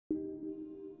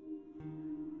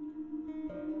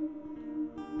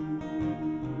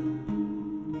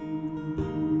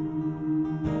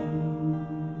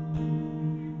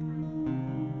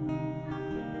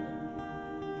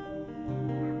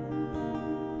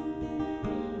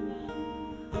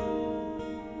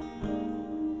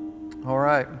All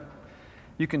right.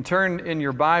 You can turn in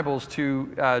your Bibles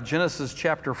to Genesis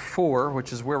chapter 4,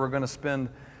 which is where we're going to spend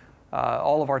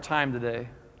all of our time today.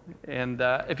 And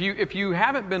if you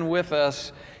haven't been with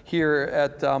us here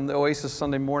at the Oasis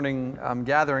Sunday morning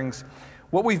gatherings,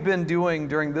 what we've been doing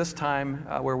during this time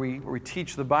where we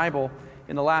teach the Bible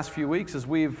in the last few weeks is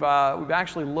we've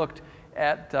actually looked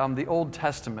at the Old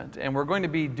Testament, and we're going to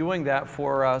be doing that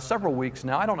for several weeks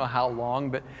now. I don't know how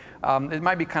long, but it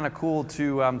might be kind of cool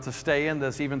to stay in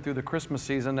this even through the Christmas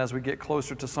season as we get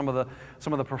closer to some of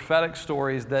the prophetic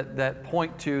stories that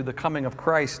point to the coming of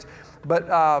Christ. But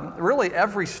really,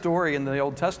 every story in the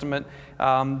Old Testament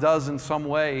does in some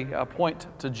way point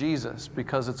to Jesus,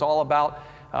 because it's all about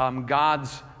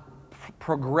God's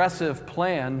progressive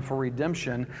plan for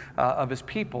redemption of His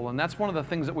people. And that's one of the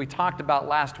things that we talked about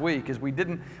last week. Is we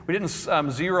didn't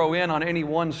zero in on any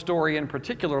one story in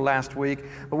particular last week,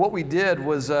 but what we did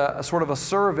was a sort of a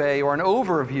survey or an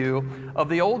overview of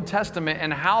the Old Testament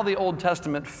and how the Old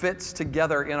Testament fits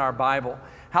together in our Bible,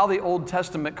 how the Old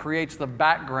Testament creates the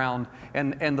background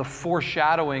and the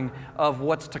foreshadowing of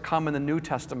what's to come in the New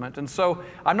Testament. And so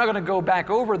I'm not going to go back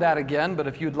over that again, but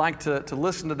if you'd like to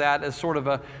listen to that as sort of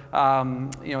a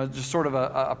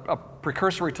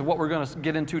precursory to what we're going to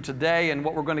get into today and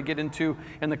what we're going to get into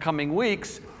in the coming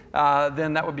weeks,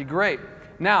 then that would be great.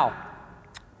 Now,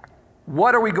 how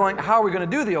are we going to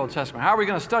do the Old Testament? How are we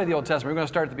going to study the Old Testament? We're going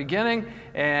to start at the beginning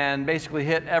and basically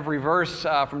hit every verse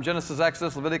from Genesis,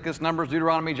 Exodus, Leviticus, Numbers,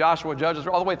 Deuteronomy, Joshua, Judges,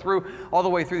 all the way through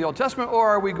the Old Testament, or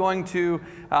are we going to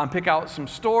pick out some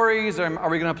stories? Or are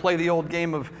we going to play the old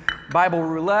game of Bible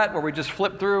roulette where we just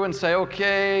flip through and say,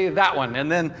 okay, that one,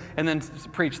 and then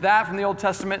preach that from the Old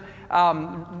Testament?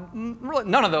 Really,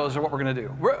 none of those are what we're going to do.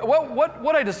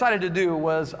 What I decided to do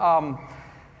was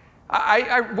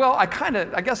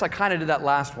I guess I kind of did that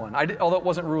last one. Although it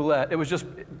wasn't roulette, it was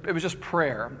just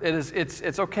prayer.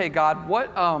 It's okay, God. What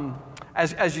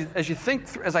as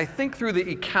I think through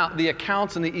the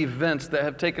accounts and the events that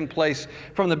have taken place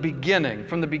from the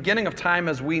beginning of time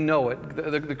as we know it,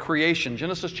 the creation,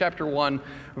 Genesis chapter 1,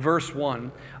 verse 1,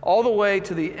 all the way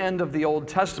to the end of the Old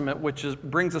Testament, which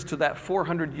brings us to that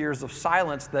 400 years of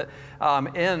silence that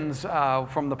ends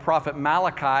from the prophet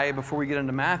Malachi before we get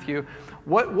into Matthew.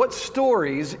 What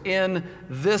stories in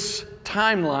this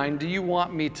timeline do you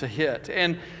want me to hit?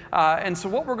 And so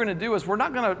what we're going to do is we're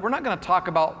not going to talk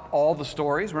about all the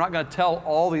stories. We're not going to tell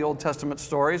all the Old Testament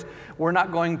stories. We're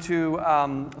not going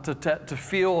to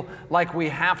feel like we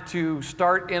have to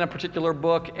start in a particular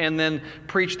book and then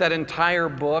preach that entire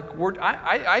book.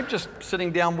 I'm just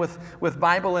sitting down with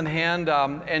Bible in hand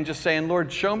and just saying,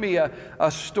 Lord, show me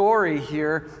a story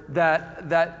here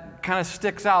that kind of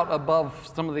sticks out above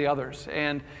some of the others.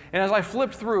 And as I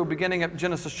flipped through, beginning at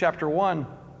Genesis chapter 1,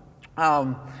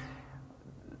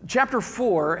 chapter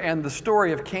 4 and the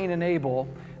story of Cain and Abel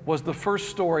was the first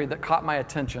story that caught my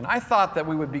attention. I thought that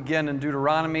we would begin in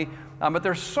Deuteronomy, but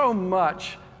there's so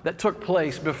much that took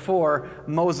place before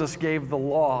Moses gave the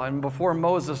law and before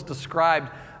Moses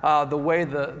described the way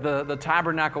the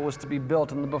tabernacle was to be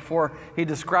built, and before he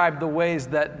described the ways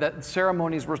that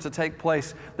ceremonies were to take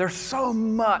place. There's so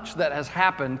much that has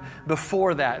happened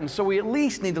before that, and so we at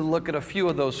least need to look at a few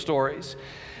of those stories.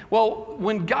 Well,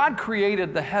 when God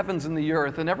created the heavens and the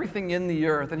earth and everything in the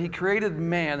earth, and He created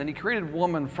man and He created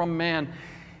woman from man,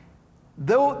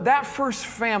 though that first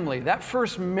family, that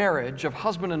first marriage of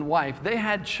husband and wife, they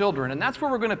had children, and that's where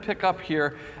we're going to pick up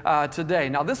here today.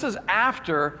 Now, this is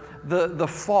after the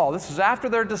fall. This is after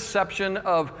their deception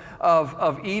of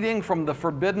eating from the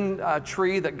forbidden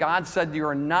tree that God said you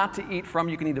are not to eat from.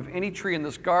 You can eat of any tree in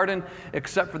this garden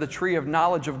except for the tree of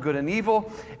knowledge of good and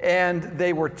evil. And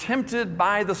they were tempted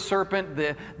by the serpent,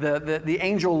 the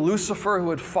angel Lucifer, who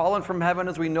had fallen from heaven,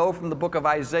 as we know from the book of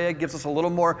Isaiah, gives us a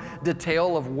little more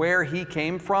detail of where he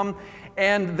came from.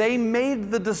 And they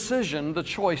made the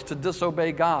choice to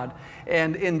disobey God.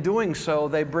 And in doing so,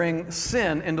 they bring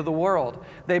sin into the world.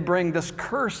 They bring this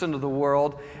curse into the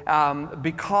world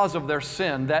because of their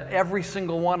sin that every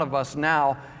single one of us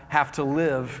now have to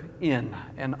live in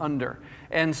and under.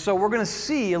 And so we're going to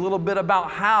see a little bit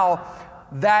about how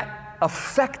that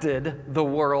affected the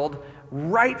world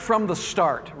right from the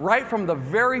start, right from the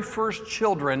very first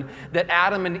children that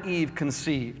Adam and Eve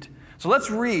conceived. So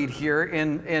let's read here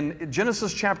in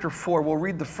Genesis chapter 4. We'll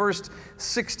read the first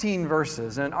 16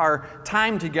 verses, and our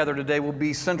time together today will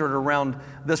be centered around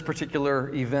this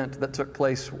particular event that took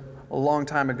place a long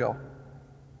time ago.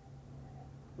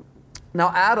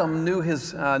 Now Adam knew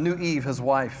Eve, his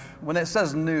wife. When it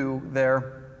says "knew"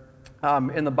 there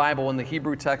in the Bible, in the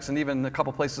Hebrew text, and even a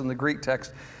couple places in the Greek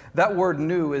text, That word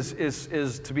new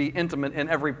is to be intimate in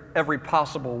every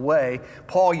possible way.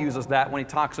 Paul uses that when he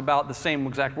talks about the same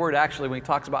exact word, actually, when he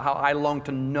talks about how I long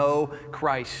to know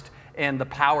Christ and the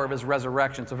power of his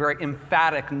resurrection. It's a very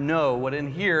emphatic no. But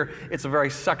in here, it's a very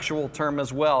sexual term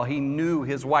as well. He knew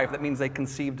his wife. That means they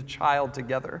conceived a child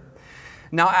together.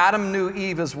 Now Adam knew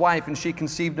Eve, his wife, and she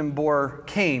conceived and bore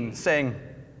Cain, saying,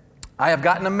 I have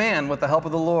gotten a man with the help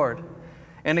of the Lord.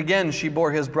 And again she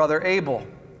bore his brother Abel.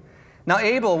 Now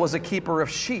Abel was a keeper of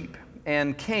sheep,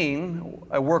 and Cain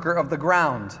a worker of the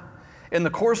ground. In the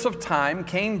course of time,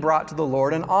 Cain brought to the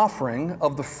Lord an offering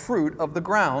of the fruit of the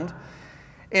ground,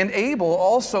 and Abel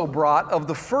also brought of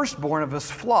the firstborn of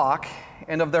his flock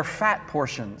and of their fat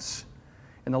portions.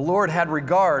 And the Lord had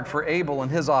regard for Abel and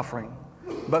his offering,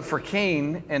 but for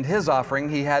Cain and his offering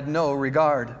he had no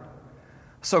regard.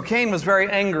 So Cain was very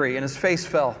angry, and his face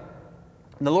fell.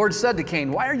 And the Lord said to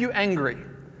Cain, why are you angry?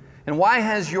 And why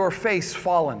has your face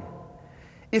fallen?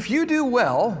 If you do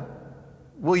well,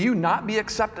 will you not be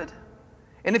accepted?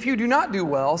 And if you do not do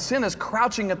well, sin is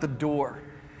crouching at the door.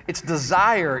 Its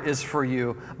desire is for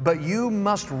you, but you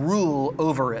must rule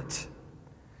over it.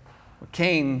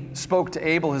 Cain spoke to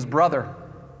Abel, his brother.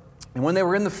 And when they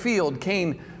were in the field,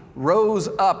 Cain rose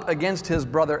up against his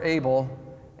brother Abel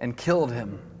and killed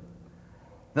him.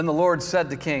 Then the Lord said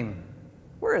to Cain,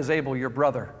 where is Abel, your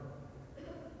brother?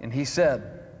 And he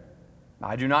said,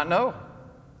 I do not know.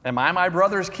 Am I my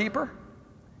brother's keeper?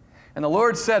 And the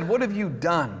Lord said, what have you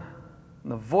done?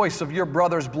 And the voice of your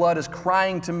brother's blood is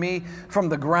crying to me from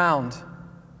the ground.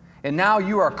 And now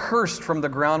you are cursed from the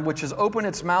ground, which has opened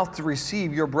its mouth to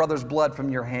receive your brother's blood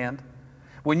from your hand.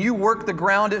 When you work the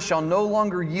ground, it shall no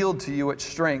longer yield to you its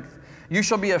strength. You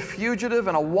shall be a fugitive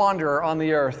and a wanderer on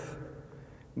the earth.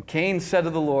 And Cain said to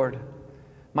the Lord,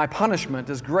 my punishment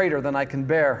is greater than I can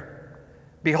bear.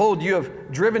 Behold, you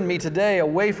have driven me today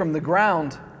away from the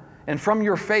ground, and from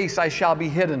your face I shall be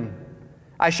hidden.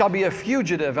 I shall be a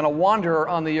fugitive and a wanderer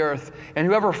on the earth, and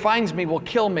whoever finds me will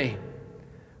kill me.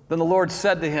 Then the Lord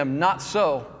said to him, not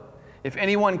so. If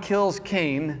anyone kills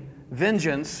Cain,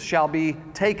 vengeance shall be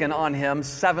taken on him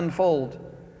sevenfold.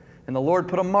 And the Lord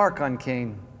put a mark on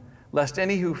Cain, lest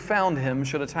any who found him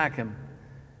should attack him.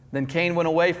 Then Cain went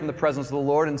away from the presence of the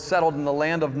Lord and settled in the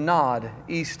land of Nod,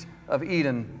 east of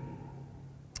Eden.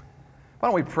 Why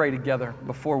don't we pray together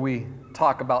before we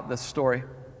talk about this story?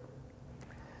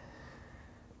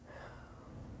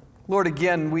 Lord,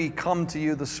 again, we come to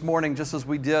you this morning just as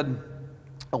we did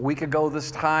a week ago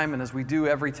this time, and as we do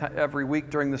every week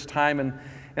during this time. And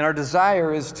our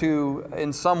desire is to,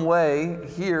 in some way,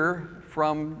 hear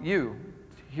from you,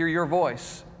 hear your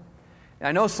voice. And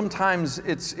I know sometimes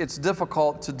it's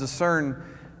difficult to discern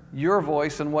your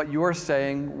voice and what you're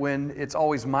saying when it's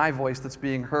always my voice that's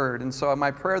being heard. And so my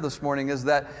prayer this morning is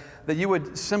that you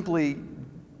would simply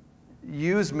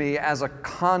use me as a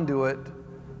conduit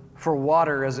for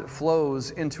water as it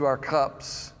flows into our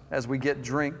cups as we get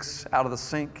drinks out of the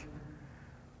sink.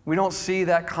 We don't see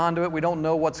that conduit. We don't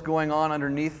know what's going on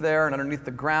underneath there and underneath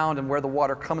the ground and where the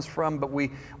water comes from, but we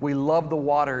love the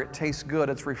water. It tastes good,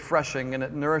 it's refreshing, and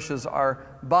it nourishes our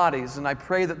bodies. And I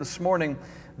pray that this morning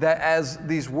that as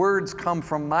these words come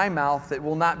from my mouth, it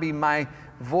will not be my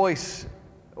voice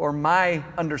or my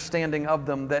understanding of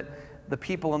them that the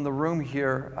people in the room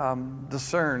here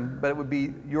discern, but it would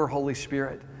be your Holy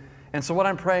Spirit. And so what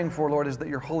I'm praying for, Lord, is that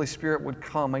your Holy Spirit would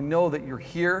come. I know that you're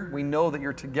here. We know that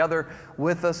you're together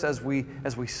with us as we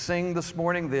sing this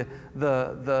morning. The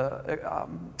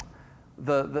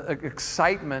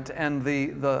excitement and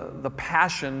the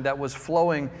passion that was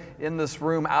flowing in this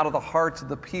room out of the hearts of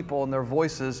the people and their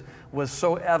voices was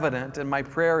so evident. And my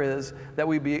prayer is that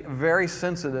we be very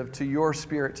sensitive to your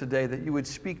Spirit today, that you would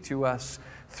speak to us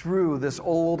through this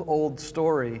old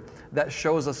story that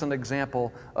shows us an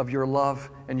example of your love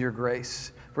and your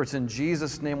grace. For it's in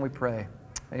Jesus' name we pray.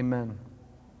 Amen.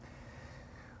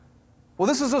 Well,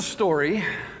 this is a story.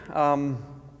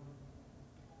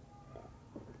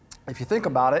 If you think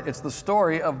about it, it's the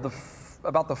story of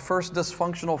about the first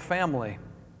dysfunctional family.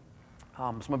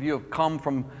 Some of you have come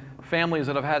from families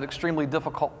that have had extremely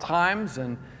difficult times,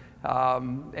 and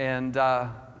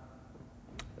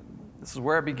this is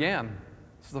where it began.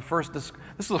 This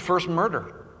is the first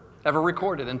murder ever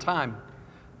recorded in time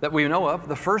that we know of,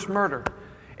 the first murder.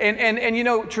 And you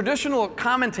know, traditional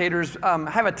commentators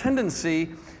have a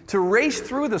tendency to race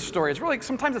through this story. It's really,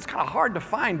 sometimes it's kind of hard to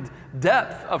find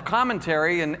depth of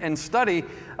commentary and study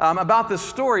about this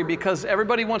story, because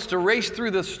everybody wants to race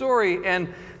through this story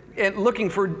and looking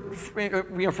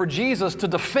for Jesus to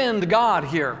defend God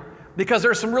here. because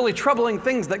there's some really troubling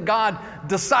things that God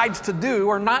decides to do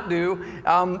or not do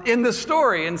in this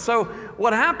story. And so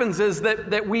what happens is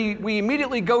that we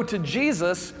immediately go to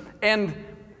Jesus, and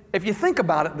if you think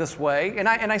about it this way, and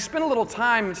I spent a little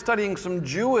time studying some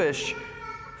Jewish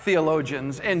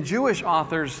theologians and Jewish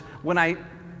authors when I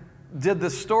did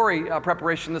this story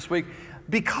preparation this week,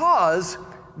 because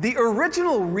the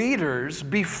original readers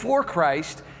before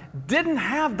Christ didn't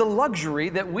have the luxury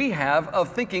that we have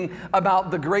of thinking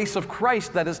about the grace of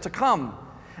Christ that is to come.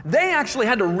 They actually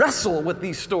had to wrestle with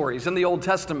these stories in the Old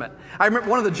Testament. I remember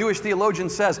one of the Jewish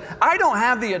theologians says, I don't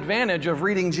have the advantage of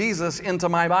reading Jesus into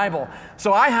my Bible,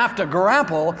 so I have to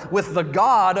grapple with the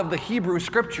God of the Hebrew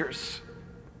Scriptures.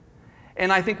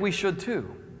 And I think we should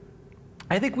too.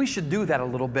 I think we should do that a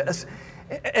little bit,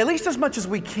 at least as much as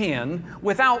we can,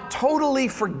 without totally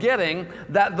forgetting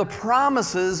that the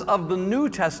promises of the New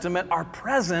Testament are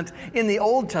present in the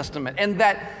Old Testament, and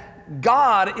that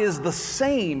God is the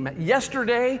same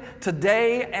yesterday,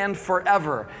 today, and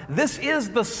forever. This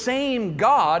is the same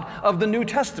God of the New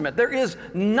Testament. There is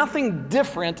nothing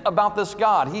different about this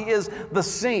God. He is the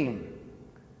same.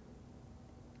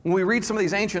 When we read some of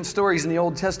these ancient stories in the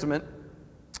Old Testament,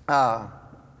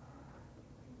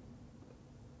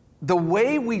 the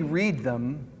way we read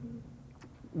them,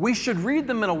 we should read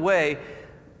them in a way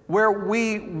where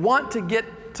we want to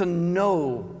get to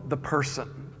know the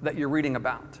person that you're reading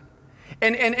about.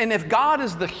 And if God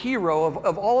is the hero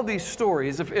of all of these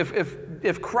stories,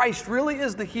 if Christ really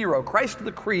is the hero, Christ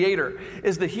the Creator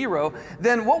is the hero,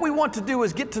 then what we want to do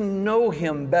is get to know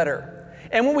Him better.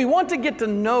 And when we want to get to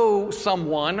know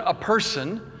someone, a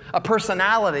person, a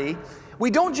personality, we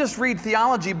don't just read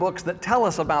theology books that tell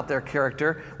us about their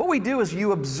character. What we do is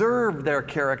you observe their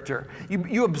character.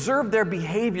 You observe their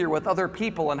behavior with other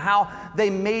people and how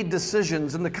they made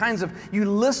decisions and the kinds of, you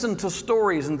listen to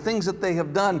stories and things that they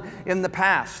have done in the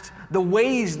past, the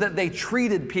ways that they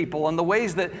treated people and the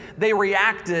ways that they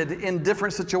reacted in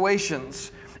different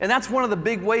situations. And that's one of the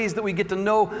big ways that we get to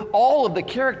know all of the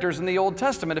characters in the Old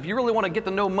Testament. If you really want to get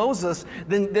to know Moses,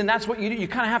 then that's what you do. You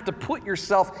kind of have to put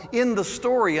yourself in the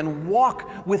story and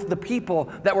walk with the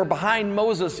people that were behind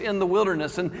Moses in the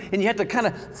wilderness. And you have to kind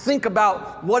of think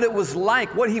about what it was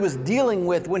like, what he was dealing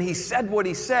with when he said what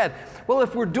he said. Well,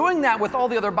 if we're doing that with all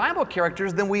the other Bible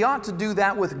characters, then we ought to do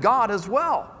that with God as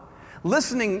well.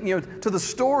 Listening, to the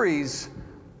stories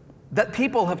that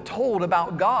people have told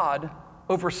about God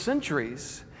over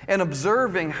centuries, and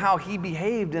observing how He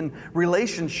behaved in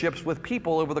relationships with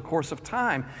people over the course of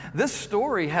time. This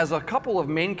story has a couple of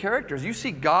main characters. You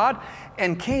see God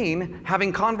and Cain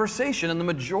having conversation in the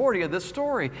majority of this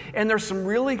story, and there's some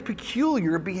really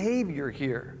peculiar behavior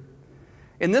here.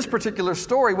 In this particular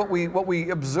story, what we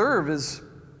observe is,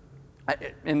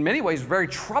 in many ways, very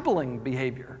troubling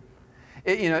behavior.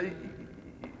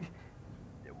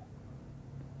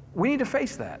 We need to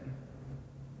face that.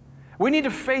 We need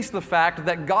to face the fact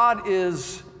that God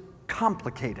is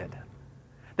complicated.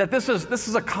 That this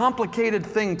is a complicated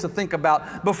thing to think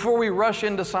about before we rush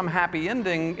into some happy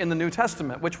ending in the New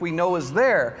Testament, which we know is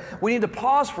there. We need to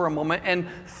pause for a moment and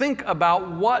think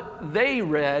about what they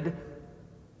read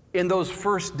in those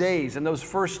first days, in those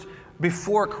first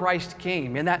before Christ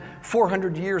came, in that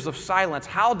 400 years of silence.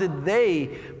 How did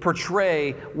they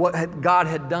portray what God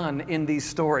had done in these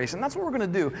stories? And that's what we're going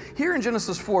to do. Here in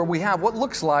Genesis 4, we have what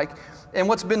looks like and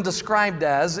what's been described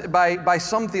as, by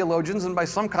some theologians and by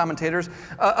some commentators,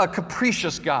 a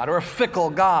capricious God or a fickle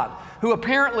God who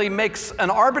apparently makes an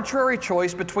arbitrary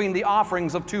choice between the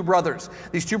offerings of two brothers.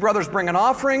 These two brothers bring an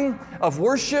offering of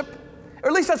worship, or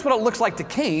at least that's what it looks like to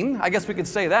Cain. I guess we could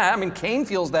say that. I mean, Cain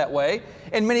feels that way,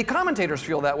 and many commentators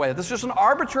feel that way. This is just an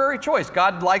arbitrary choice.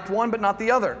 God liked one, but not the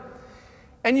other.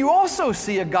 And you also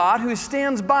see a God who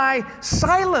stands by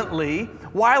silently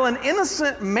while an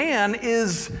innocent man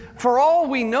is, for all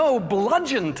we know,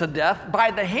 bludgeoned to death by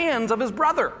the hands of his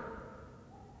brother.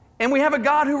 And we have a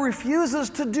God who refuses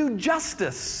to do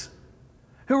justice,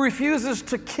 who refuses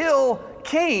to kill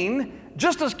Cain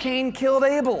just as Cain killed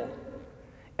Abel.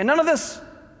 And none of this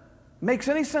makes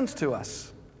any sense to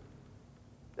us,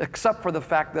 except for the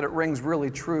fact that it rings really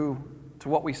true to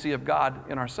what we see of God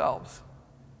in ourselves,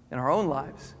 in our own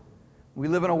lives. We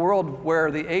live in a world where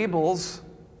the Abels,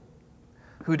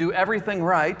 who do everything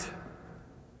right,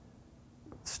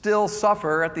 still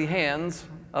suffer at the hands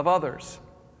of others,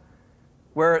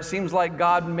 where it seems like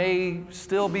God may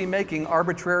still be making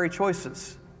arbitrary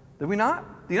choices. Do we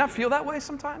not? Do you not feel that way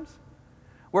sometimes?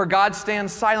 Where God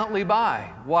stands silently by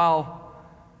while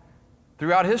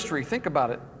throughout history, think about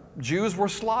it, Jews were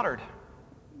slaughtered,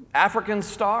 Africans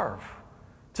starve.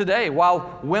 Today,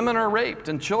 while women are raped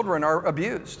and children are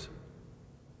abused,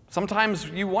 Sometimes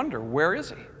you wonder, where is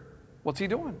he? What's he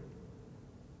doing?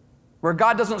 Where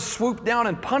God doesn't swoop down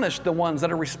and punish the ones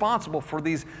that are responsible for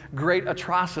these great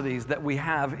atrocities that we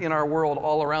have in our world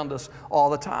all around us all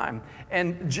the time.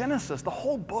 And Genesis, the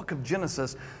whole book of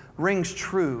Genesis, rings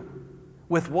true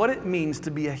with what it means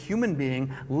to be a human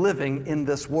being living in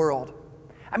this world.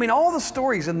 I mean, all the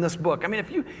stories in this book, I mean,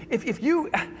 if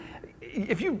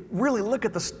you really look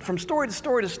at this from story to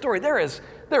story to story, there is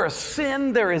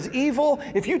sin, there is evil.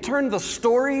 If you turn the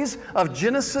stories of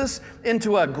Genesis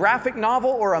into a graphic novel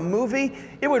or a movie,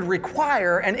 it would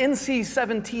require an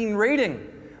NC-17 rating.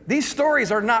 These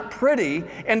stories are not pretty,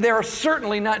 and they are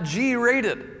certainly not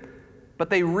G-rated, but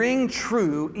they ring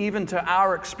true even to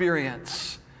our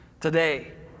experience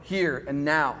today, here and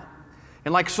now.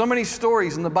 And like so many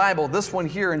stories in the Bible, this one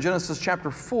here in Genesis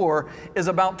chapter 4 is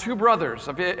about two brothers.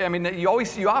 I mean,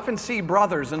 you often see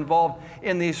brothers involved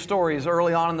in these stories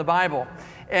early on in the Bible.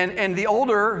 And the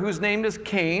older, whose name is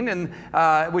Cain, and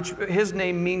which his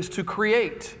name means to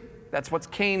create. That's what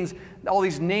Cain's, all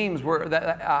these names were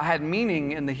that had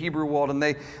meaning in the Hebrew world, and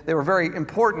they were very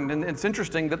important. And it's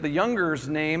interesting that the younger's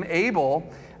name,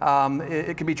 Abel,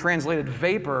 it can be translated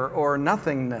vapor or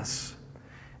nothingness.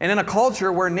 And in a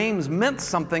culture where names meant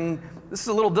something, this is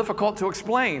a little difficult to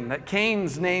explain, that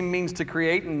Cain's name means to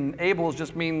create and Abel's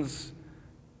just means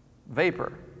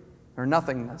vapor or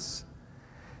nothingness.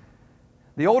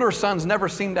 The older sons never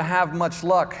seem to have much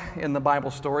luck in the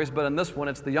Bible stories, but in this one,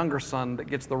 it's the younger son that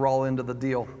gets the raw end of the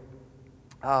deal.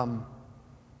 No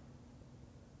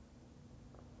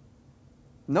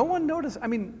one noticed, I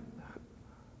mean,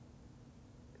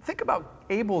 think about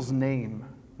Abel's name,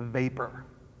 vapor.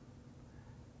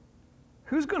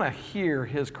 Who's going to hear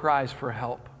his cries for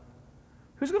help?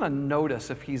 Who's going to notice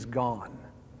if he's gone?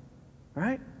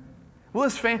 Right? Well,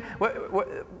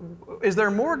 is there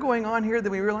more going on here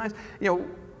than we realize? You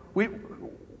know,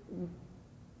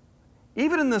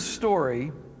 even in this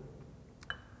story,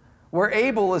 where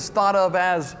Abel is thought of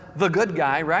as the good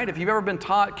guy, right? If you've ever been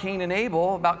taught about Cain and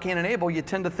Abel, you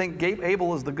tend to think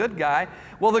Abel is the good guy.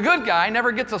 Well, the good guy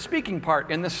never gets a speaking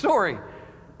part in this story.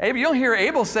 You don't hear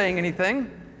Abel saying anything.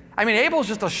 I mean, Abel's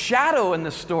just a shadow in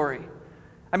this story.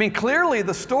 I mean, clearly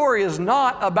the story is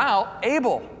not about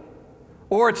Abel,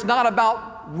 or it's not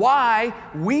about why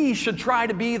we should try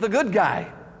to be the good guy.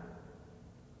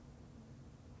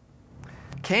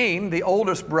 Cain, the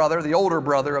older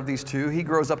brother of these two, he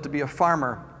grows up to be a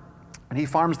farmer, and he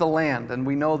farms the land. And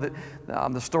we know that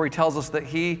the story tells us that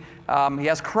he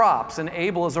has crops, and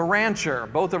Abel is a rancher.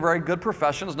 Both are very good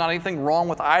professions. Not anything wrong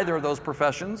with either of those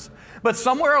professions. But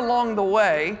somewhere along the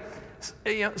way,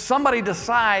 somebody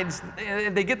decides,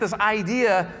 they get this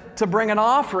idea to bring an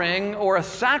offering or a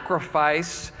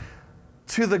sacrifice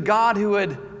to the God who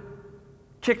had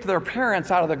kicked their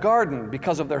parents out of the garden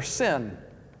because of their sin.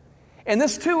 And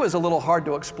this too is a little hard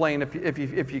to explain if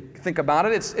you think about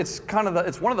it. It's one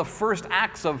of the first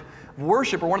acts of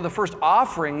worship, or one of the first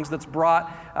offerings that's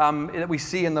brought that we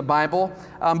see in the Bible.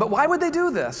 But why would they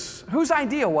do this? Whose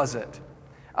idea was it?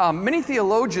 Many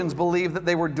theologians believe that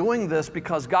they were doing this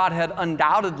because God had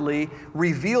undoubtedly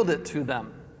revealed it to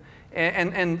them.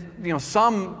 And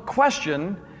some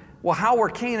question, well, how were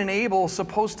Cain and Abel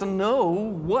supposed to know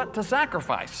what to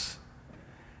sacrifice?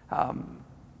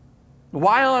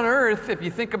 Why on earth, if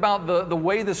you think about the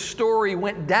way the story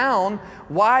went down,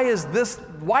 why is this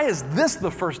the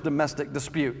first domestic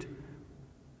dispute?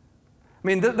 I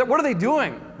mean, what are they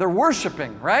doing? They're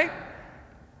worshiping, right?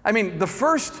 I mean, the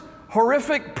first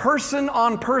horrific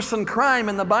person-on-person crime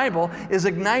in the Bible is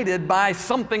ignited by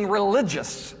something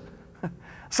religious,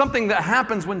 something that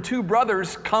happens when two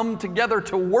brothers come together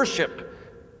to worship.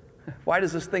 Why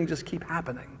does this thing just keep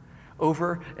happening?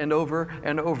 Over and over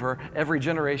and over, every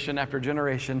generation after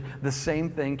generation, the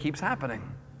same thing keeps happening.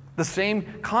 The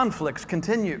same conflicts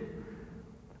continue.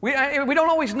 We don't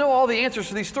always know all the answers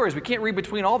to these stories. We can't read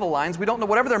between all the lines. We don't know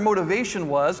whatever their motivation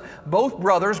was. Both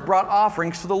brothers brought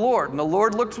offerings to the Lord, and the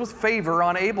Lord looked with favor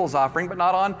on Abel's offering, but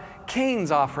not on Cain's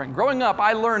offering. Growing up,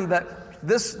 I learned that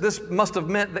this must have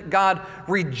meant that God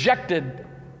rejected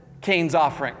Cain's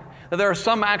offering. There are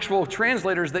some actual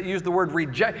translators that use the word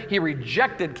reject. He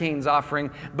rejected Cain's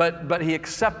offering, but he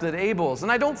accepted Abel's.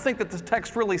 And I don't think that the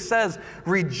text really says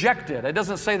rejected. It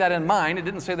doesn't say that in mine. It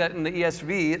didn't say that in the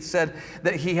ESV. It said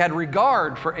that he had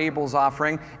regard for Abel's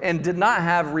offering and did not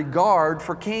have regard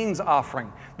for Cain's offering.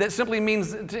 That simply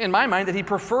means, in my mind, that he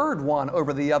preferred one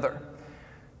over the other.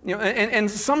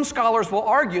 And some scholars will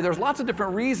argue there's lots of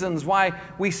different reasons why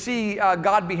we see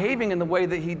God behaving in the way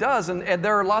that he does, and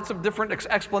there are lots of different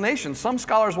explanations. Some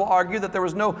scholars will argue that there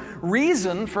was no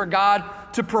reason for God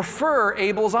to prefer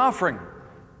Abel's offering.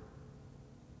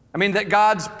 I mean, that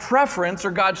God's preference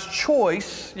or God's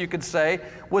choice, you could say,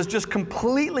 was just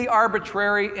completely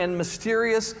arbitrary and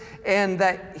mysterious, and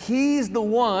that he's the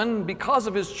one, because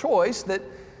of his choice, that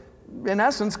in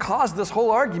essence caused this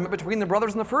whole argument between the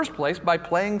brothers in the first place by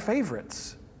playing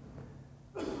favorites.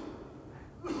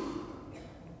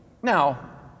 Now,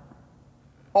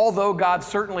 although God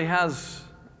certainly has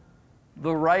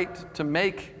the right to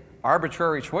make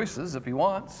arbitrary choices if he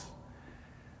wants,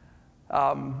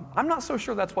 I'm not so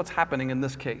sure that's what's happening in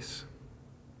this case.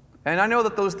 And I know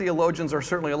that those theologians are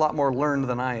certainly a lot more learned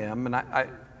than I am, and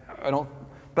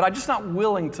but I'm just not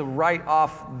willing to write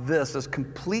off this as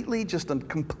completely, just a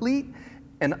complete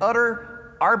and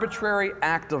utter arbitrary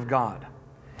act of God.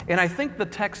 And I think the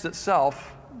text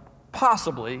itself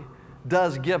possibly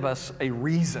does give us a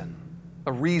reason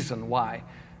why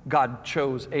God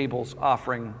chose Abel's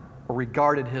offering or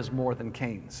regarded his more than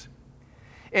Cain's.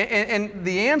 And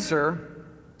the answer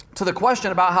to the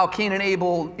question about how Cain and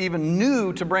Abel even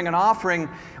knew to bring an offering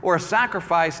or a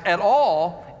sacrifice at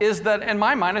all is that, in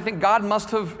my mind, I think God must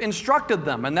have instructed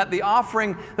them, and that the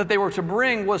offering that they were to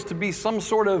bring was to be some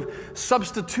sort of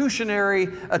substitutionary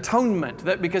atonement.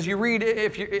 That, because you read,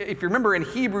 if you remember in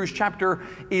Hebrews chapter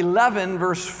 11,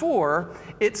 verse 4,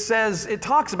 it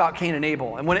talks about Cain and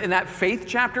Abel. And when in that faith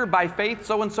chapter, by faith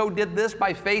so-and-so did this,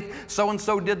 by faith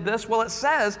so-and-so did this. Well, it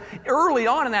says early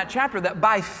on in that chapter that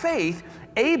by faith,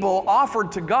 Abel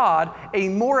offered to God a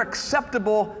more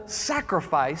acceptable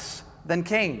sacrifice than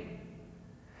Cain.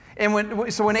 And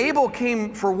when Abel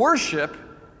came for worship,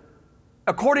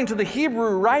 according to the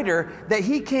Hebrew writer, that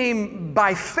he came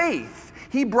by faith.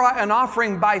 He brought an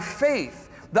offering by faith,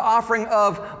 the offering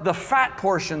of the fat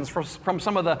portions from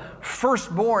some of the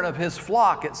firstborn of his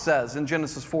flock, it says in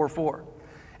Genesis 4:4.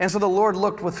 And so the Lord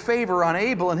looked with favor on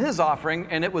Abel and his offering,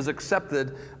 and it was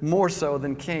accepted more so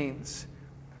than Cain's.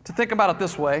 To think about it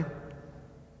this way,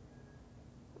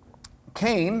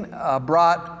 Cain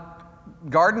brought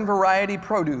garden variety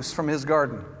produce from his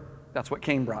garden. That's what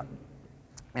Cain brought.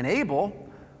 And Abel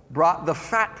brought the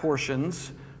fat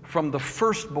portions from the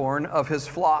firstborn of his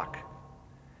flock.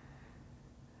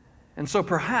 And so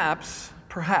perhaps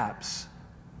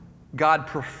God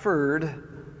preferred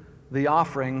the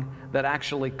offering that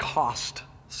actually cost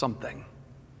something.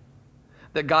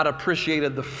 That God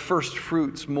appreciated the first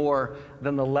fruits more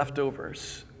than the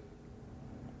leftovers.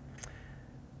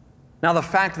 Now, the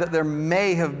fact that there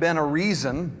may have been a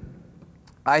reason,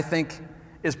 I think,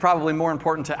 is probably more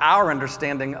important to our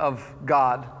understanding of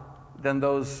God than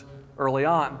those early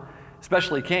on,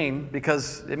 especially Cain,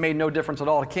 because it made no difference at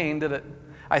all to Cain, did it?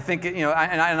 I think, and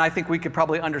I think we could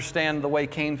probably understand the way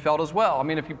Cain felt as well. I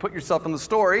mean, if you put yourself in the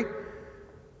story,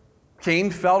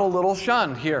 Cain felt a little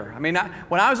shunned here. I mean,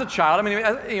 when I was a child,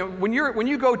 when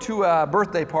you go to a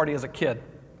birthday party as a kid,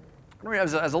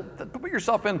 put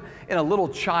yourself in a little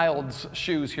child's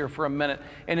shoes here for a minute,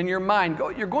 and in your mind,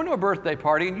 you're going to a birthday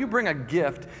party, and you bring a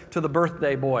gift to the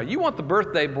birthday boy. You want the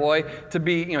birthday boy to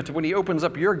be, when he opens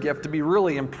up your gift, to be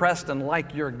really impressed and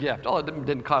like your gift. Oh, it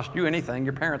didn't cost you anything.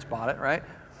 Your parents bought it, right?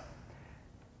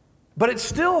 But it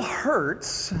still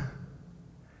hurts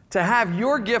to have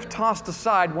your gift tossed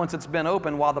aside once it's been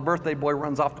opened while the birthday boy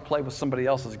runs off to play with somebody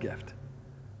else's gift,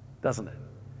 doesn't it?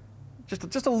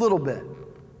 Just a little bit.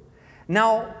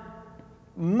 Now,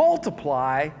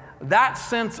 multiply that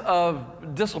sense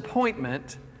of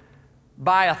disappointment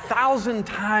by 1,000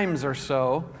 times or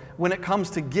so when it comes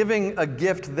to giving a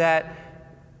gift that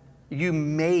you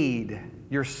made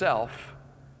yourself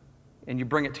and you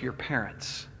bring it to your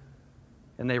parents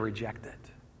and they reject it.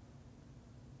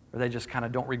 Or they just kind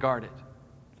of don't regard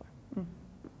it.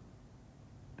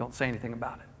 Don't say anything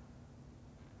about it.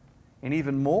 And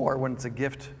even more when it's a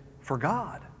gift for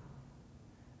God.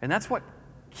 And that's what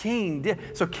Cain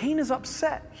did. So Cain is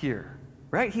upset here,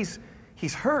 right? He's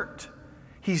hurt.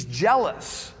 He's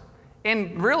jealous.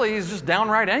 And really, he's just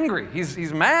downright angry.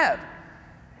 He's mad.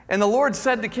 And the Lord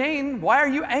said to Cain, "Why are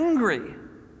you angry?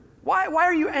 Why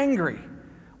are you angry?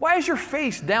 Why is your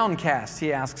face downcast?"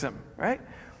 He asks him, right?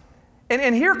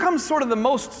 And here comes sort of the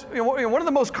most, one of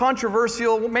the most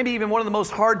controversial, maybe even one of the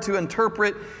most hard to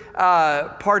interpret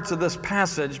parts of this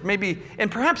passage, maybe, and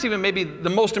perhaps even maybe the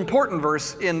most important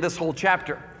verse in this whole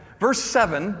chapter. Verse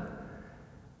 7,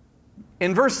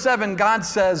 in verse 7, God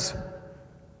says,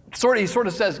 he sort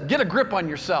of says, get a grip on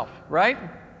yourself, right?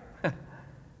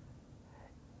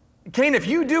 Cain, if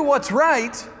you do what's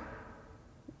right,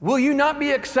 will you not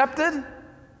be accepted?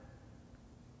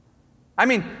 I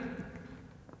mean,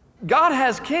 God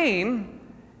has Cain,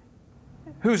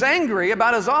 who's angry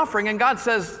about his offering, and God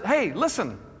says, hey,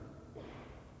 listen,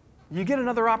 you get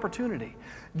another opportunity.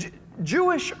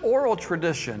 Jewish oral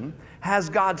tradition has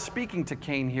God speaking to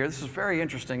Cain here. This is very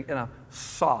interesting, in a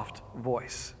soft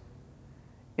voice,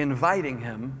 inviting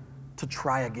him to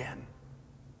try again,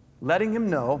 letting him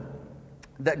know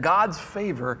that God's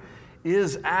favor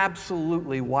is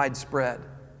absolutely widespread,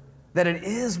 that it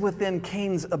is within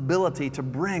Cain's ability to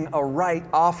bring a right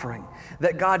offering,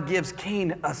 that God gives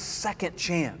Cain a second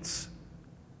chance.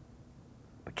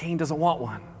 But Cain doesn't want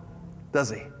one, does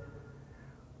he?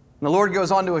 And the Lord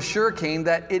goes on to assure Cain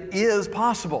that it is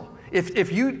possible.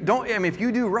 If you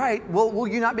do right, will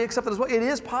you not be accepted as well? It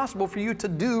is possible for you to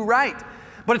do right,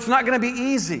 but it's not going to be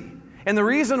easy. And the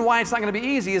reason why it's not going to be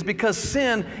easy is because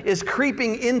sin is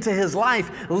creeping into his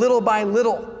life little by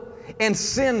little. And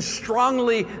sin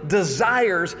strongly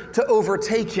desires to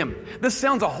overtake him. This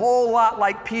sounds a whole lot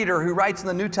like Peter, who writes in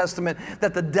the New Testament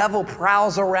that the devil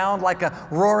prowls around like a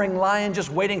roaring lion,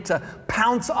 just waiting to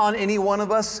pounce on any one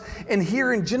of us. And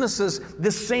here in Genesis,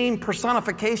 this same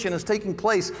personification is taking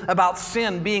place about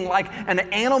sin being like an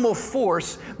animal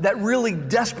force that really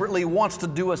desperately wants to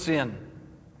do us in.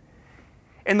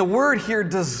 And the word here,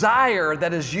 desire,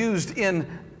 that is used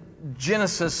in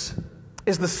Genesis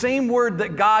is the same word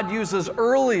that God uses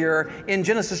earlier in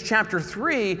Genesis chapter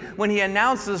 3 when he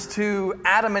announces to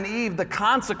Adam and Eve the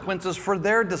consequences for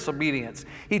their disobedience.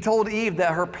 He told Eve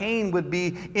that her pain would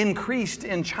be increased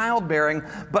in childbearing,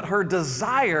 but her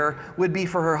desire would be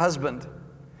for her husband.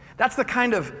 That's the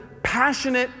kind of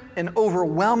passionate and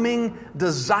overwhelming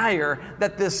desire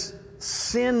that this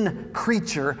sin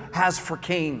creature has for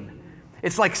Cain.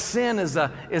 It's like sin is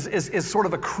sort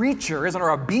of a creature, isn't it,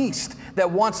 or a beast that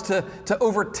wants to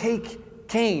overtake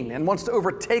Cain and wants to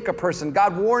overtake a person.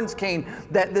 God warns Cain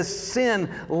that this sin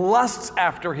lusts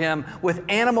after him with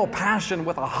animal passion,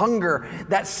 with a hunger.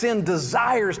 That sin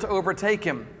desires to overtake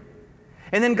him.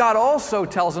 And then God also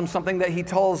tells him something that he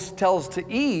tells to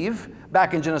Eve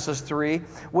back in Genesis 3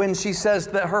 when she says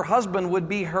that her husband would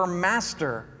be her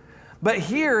master. But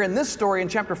here in this story in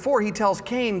chapter 4, he tells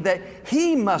Cain that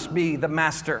he must be the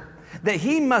master, that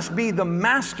he must be the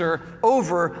master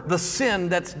over the sin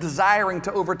that's desiring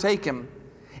to overtake him.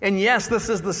 And yes, this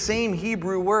is the same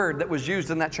Hebrew word that was used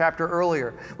in that chapter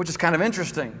earlier, which is kind of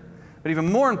interesting. But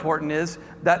even more important is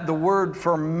that the word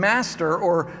for master,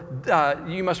 or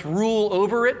you must rule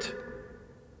over it.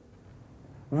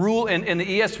 Rule, in the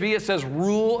ESV it says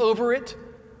rule over it.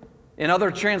 In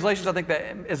other translations, I think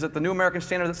is it the New American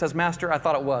Standard that says master? I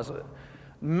thought it was.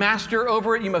 Master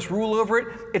over it, you must rule over it.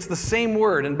 It's the same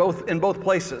word in both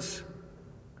places.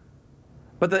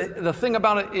 But the thing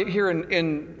about it here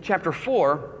in chapter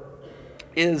 4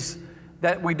 is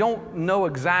that we don't know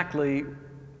exactly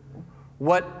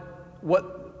what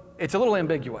it's a little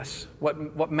ambiguous,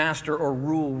 what master or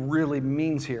rule really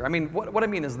means here. I mean, what I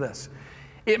mean is this.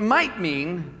 It might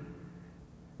mean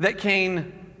that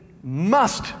Cain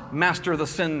must master the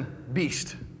sin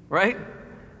beast, right?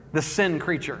 The sin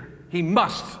creature. He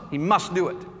must do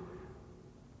it.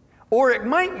 Or it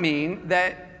might mean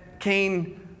that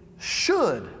Cain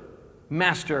should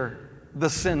master the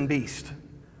sin beast.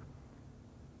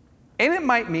 And it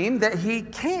might mean that he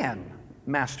can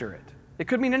master it. It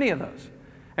could mean any of those.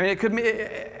 I mean, it could mean,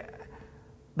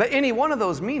 but any one of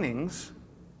those meanings,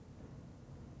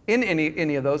 in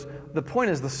any of those, the point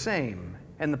is the same.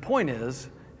 And the point is,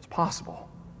 it's possible.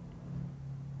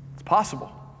 It's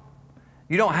possible.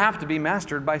 You don't have to be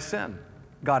mastered by sin,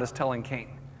 God is telling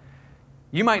Cain.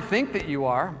 You might think that you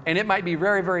are, and it might be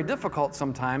very, very difficult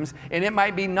sometimes, and it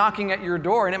might be knocking at your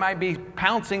door, and it might be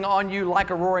pouncing on you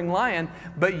like a roaring lion,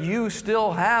 but you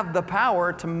still have the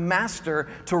power to master,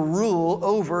 to rule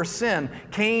over sin.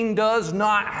 Cain does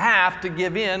not have to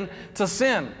give in to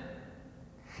sin.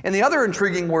 And the other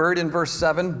intriguing word in verse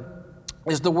 7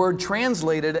 is the word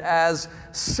translated as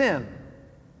sin.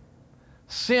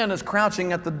 Sin is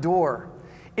crouching at the door.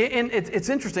 And it's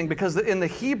interesting because in the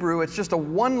Hebrew, it's just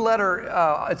one letter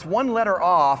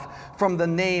off from the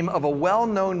name of a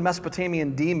well-known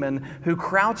Mesopotamian demon who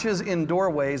crouches in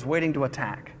doorways waiting to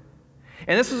attack.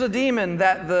 And this is a demon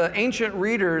that the ancient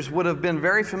readers would have been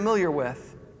very familiar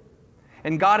with.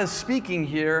 And God is speaking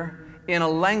here in a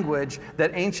language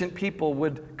that ancient people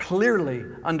would clearly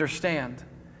understand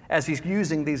as he's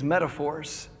using these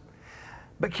metaphors.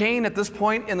 But Cain, at this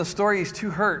point in the story, he's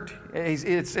too hurt.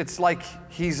 It's like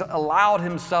he's allowed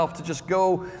himself to just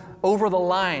go over the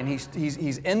line.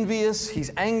 He's envious, he's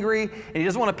angry, and he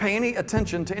doesn't want to pay any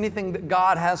attention to anything that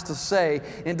God has to say.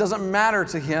 And it doesn't matter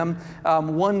to him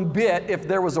one bit if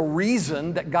there was a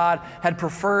reason that God had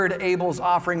preferred Abel's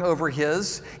offering over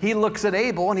his. He looks at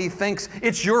Abel and he thinks,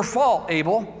 it's your fault,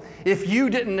 Abel. If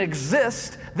you didn't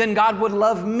exist, then God would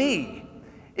love me.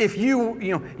 if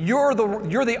you're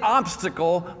the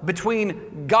obstacle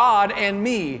between God and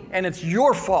me, and it's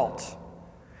your fault.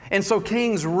 And so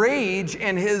Cain's rage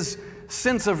and his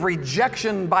sense of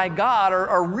rejection by God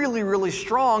are really, really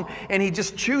strong, and he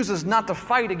just chooses not to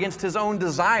fight against his own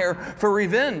desire for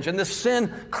revenge. And this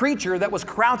sin creature that was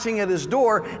crouching at his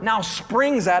door now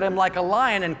springs at him like a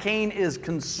lion, and Cain is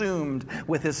consumed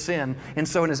with his sin. And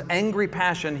so in his angry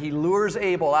passion, he lures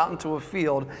Abel out into a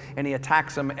field, and he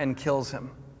attacks him and kills him.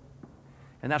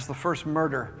 And that's the first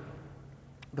murder,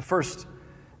 the first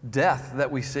death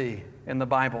that we see in the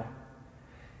Bible.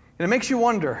 And it makes you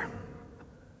wonder,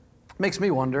 makes me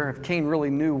wonder if Cain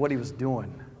really knew what he was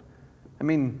doing. I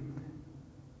mean,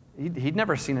 he'd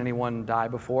never seen anyone die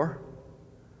before.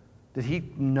 Did he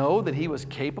know that he was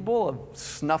capable of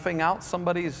snuffing out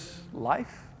somebody's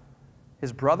life?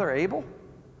 His brother Abel?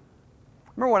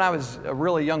 I remember when I was a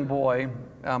really young boy,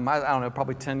 I don't know,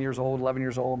 probably 10 years old, 11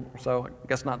 years old or so. I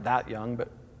guess not that young,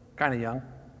 but kind of young.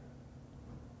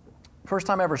 First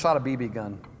time I ever shot a BB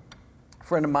gun. A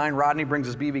friend of mine, Rodney, brings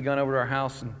his BB gun over to our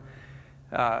house, and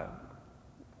I'm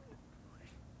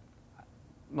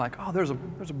like, oh, there's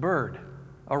a bird,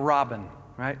 a robin,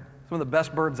 right? Some of the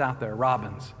best birds out there,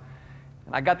 robins.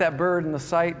 And I got that bird in the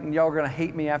sight, and y'all are going to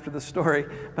hate me after this story,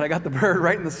 but I got the bird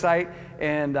right in the sight,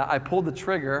 and I pulled the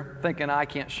trigger thinking I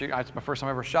can't shoot. It's my first time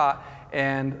I ever shot,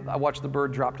 and I watched the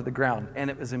bird drop to the ground, and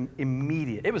it was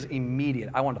immediate. It was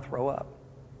immediate. I wanted to throw up.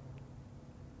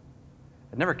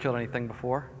 I'd never killed anything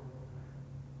before.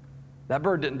 That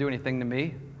bird didn't do anything to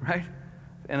me, right?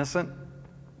 Innocent.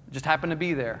 It just happened to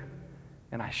be there.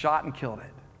 And I shot and killed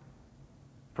it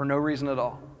for no reason at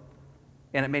all.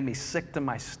 And it made me sick to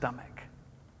my stomach.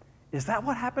 Is that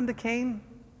what happened to Cain?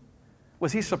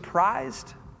 Was he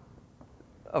surprised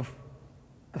of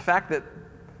the fact that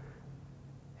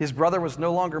his brother was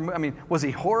no longer, was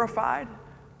he horrified?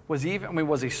 Was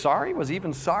he sorry? Was he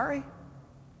even sorry?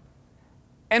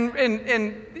 And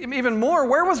even more,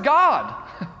 where was God?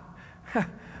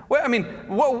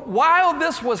 While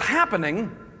this was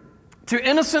happening to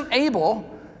innocent Abel,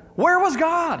 where was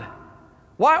God?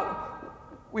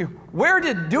 Where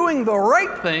did doing the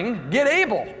right thing get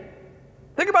Abel?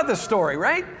 Think about this story,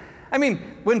 right?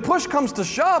 When push comes to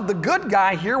shove, the good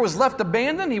guy here was left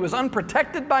abandoned. He was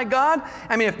unprotected by God.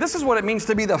 If this is what it means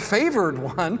to be the favored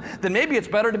one, then maybe it's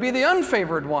better to be the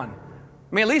unfavored one.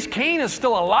 At least Cain is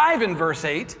still alive in verse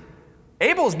 8.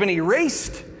 Abel's been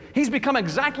erased. He's become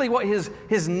exactly what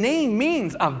his name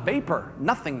means, a vapor,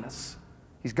 nothingness.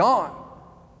 He's gone.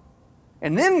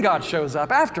 And then God shows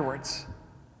up afterwards,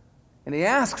 and he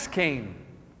asks Cain,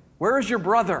 where is your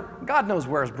brother? God knows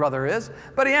where his brother is,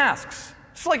 but he asks,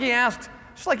 just like he asked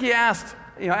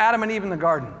Adam and Eve in the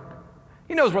garden.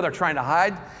 He knows where they're trying to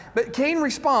hide. But Cain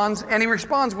responds, and he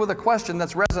responds with a question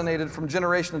that's resonated from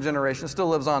generation to generation, still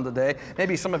lives on today.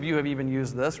 Maybe some of you have even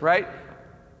used this, right?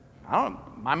 Am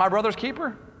I my brother's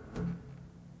keeper?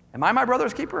 Am I my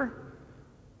brother's keeper?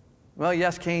 Well,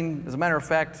 yes, Cain, as a matter of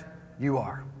fact, you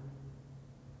are.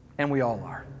 And we all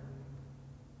are.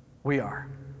 We are.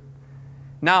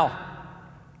 Now,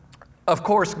 of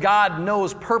course, God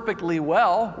knows perfectly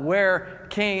well where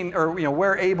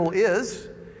where Abel is.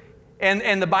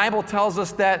 And the Bible tells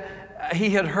us that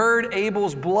he had heard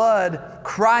Abel's blood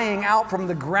crying out from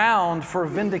the ground for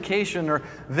vindication or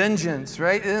vengeance,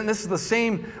 right? And this is the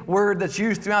same word that's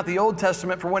used throughout the Old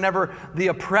Testament for whenever the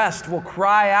oppressed will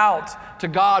cry out to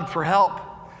God for help.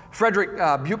 Frederick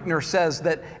Buechner says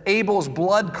that Abel's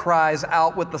blood cries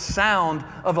out with the sound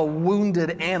of a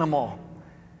wounded animal.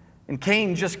 And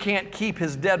Cain just can't keep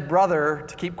his dead brother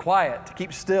to keep quiet, to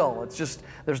keep still. It's just,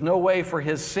 there's no way for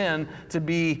his sin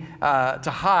to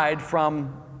hide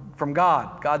from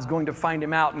God. God's going to find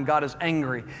him out, and God is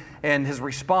angry. And his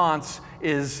response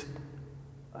is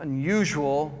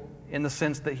unusual in the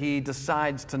sense that he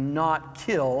decides to not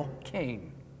kill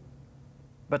Cain,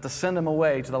 but to send him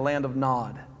away to the land of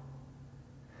Nod.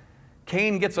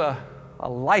 Cain gets a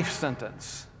life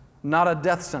sentence, not a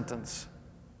death sentence.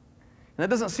 And that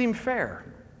doesn't seem fair.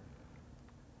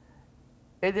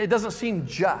 It doesn't seem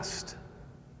just.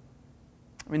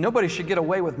 Nobody should get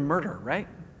away with murder, right?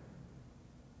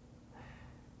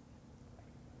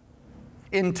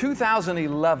 In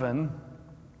 2011,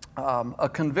 a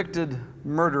convicted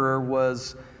murderer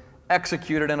was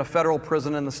executed in a federal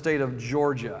prison in the state of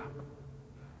Georgia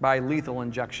by lethal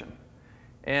injection.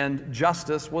 And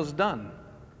justice was done.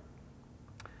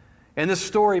 And this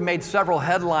story made several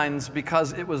headlines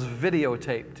because it was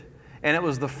videotaped. And it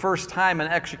was the first time an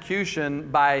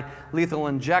execution by lethal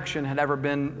injection had ever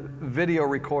been video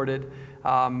recorded.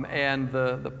 And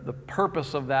the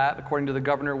purpose of that, according to the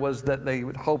governor, was that they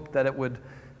would hope that it would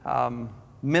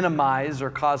minimize or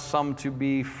cause some to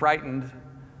be frightened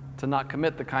to not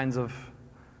commit the kinds of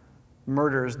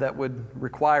murders that would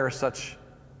require such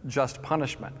just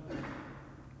punishment.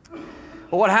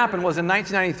 Well, what happened was in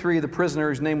 1993, the prisoner,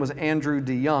 whose name was Andrew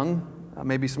DeYoung,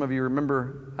 maybe some of you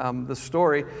remember this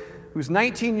story, he was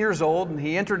 19 years old, and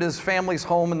he entered his family's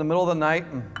home in the middle of the night,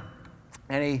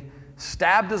 and he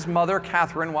stabbed his mother,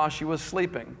 Catherine, while she was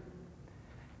sleeping.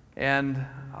 And,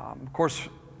 of course,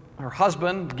 her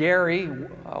husband, Gary,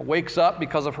 wakes up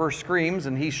because of her screams,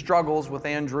 and he struggles with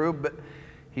Andrew, but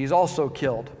he's also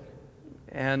killed.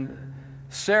 And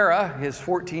Sarah, his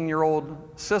 14-year-old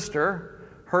sister,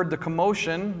 heard the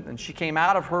commotion, and she came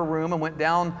out of her room and went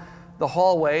down the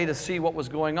hallway to see what was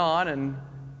going on, and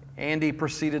Andy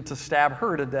proceeded to stab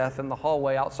her to death in the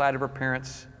hallway outside of her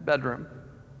parents' bedroom.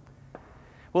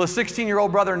 Well, his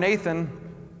 16-year-old brother Nathan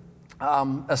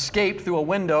escaped through a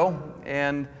window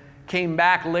and came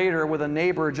back later with a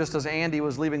neighbor just as Andy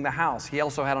was leaving the house. He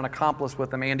also had an accomplice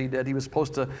with him, Andy did. He was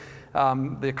supposed to,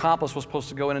 the accomplice was supposed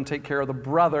to go in and take care of the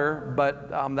brother, but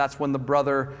that's when the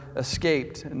brother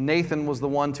escaped. Nathan was the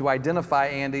one to identify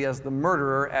Andy as the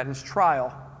murderer at his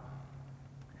trial.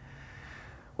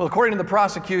 Well, according to the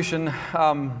prosecution,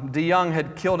 DeYoung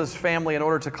had killed his family in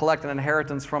order to collect an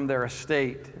inheritance from their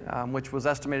estate, which was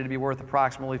estimated to be worth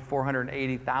approximately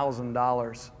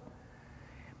 $480,000.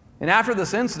 And after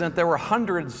this incident, there were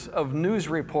hundreds of news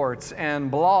reports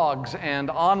and blogs and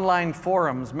online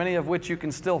forums, many of which you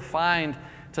can still find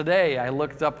today. I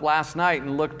looked up last night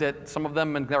and looked at some of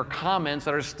them, and there are comments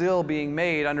that are still being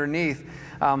made underneath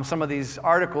some of these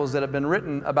articles that have been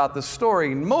written about this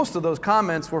story. Most of those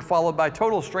comments were followed by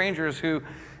total strangers who,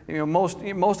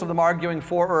 most of them arguing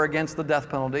for or against the death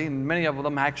penalty, and many of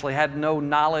them actually had no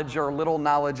knowledge or little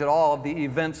knowledge at all of the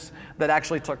events that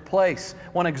actually took place.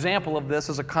 One example of this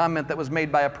is a comment that was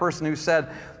made by a person who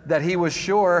said that he was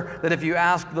sure that if you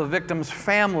asked the victims'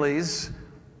 families,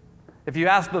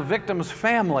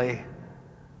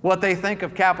 what they think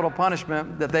of capital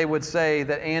punishment, that they would say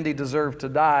that Andy deserved to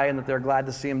die and that they're glad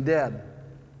to see him dead.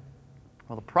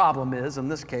 Well, the problem is, in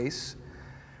this case,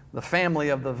 the family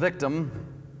of the victim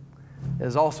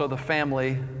is also the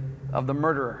family of the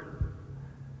murderer.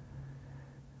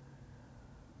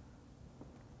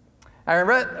 I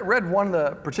read one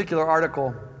particular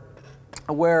article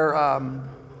where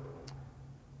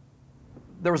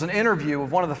there was an interview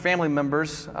of one of the family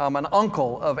members, an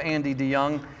uncle of Andy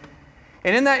DeYoung.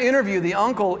 And in that interview, the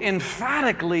uncle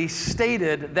emphatically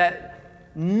stated that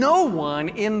no one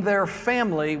in their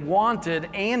family wanted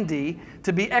Andy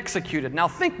to be executed. Now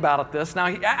think about this. Now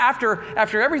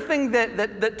after everything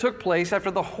that took place,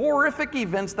 after the horrific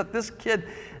events that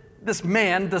this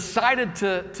man decided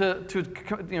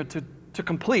to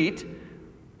complete,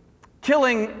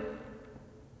 killing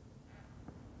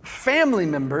family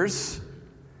members,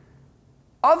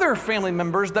 other family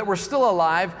members that were still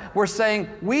alive were saying,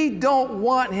 we don't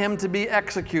want him to be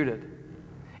executed.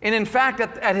 And in fact,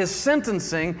 at his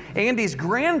sentencing, Andy's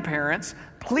grandparents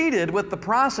pleaded with the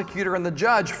prosecutor and the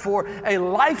judge for a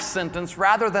life sentence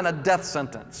rather than a death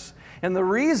sentence. And the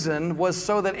reason was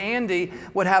so that Andy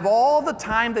would have all the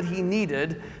time that he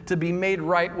needed to be made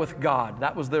right with God.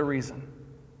 That was their reason.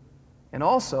 And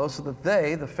also so that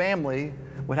they, the family,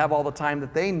 would have all the time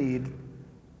that they need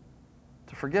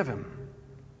to forgive him.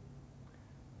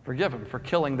 Forgive him for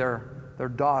killing their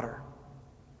daughter,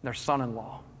 their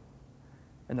son-in-law,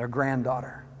 and their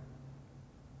granddaughter.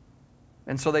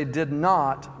 And so they did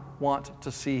not want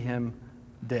to see him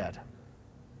dead.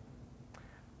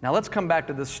 Now let's come back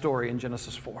to this story in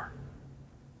Genesis 4.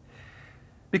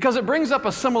 Because it brings up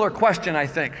a similar question, I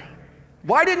think.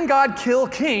 Why didn't God kill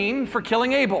Cain for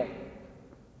killing Abel?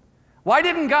 Why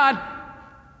didn't God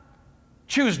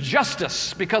choose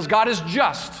justice? Because God is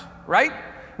just, right?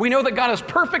 We know that God is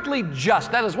perfectly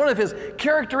just. That is one of his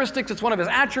characteristics. It's one of his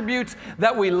attributes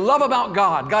that we love about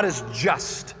God. God is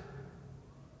just.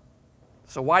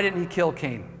 So why didn't he kill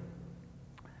Cain?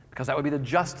 Because that would be the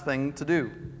just thing to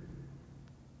do.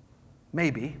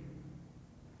 Maybe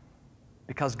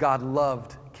because God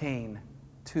loved Cain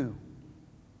too.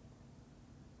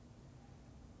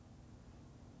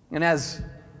 And as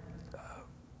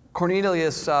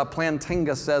Cornelius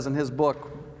Plantinga says in his book,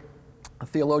 a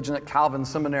theologian at Calvin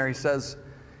Seminary says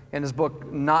in his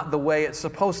book, Not the Way It's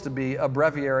Supposed to Be, a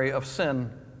breviary of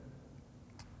sin,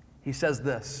 he says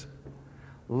this: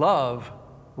 love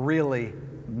really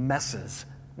messes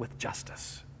with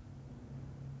justice.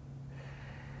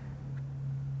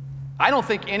 I don't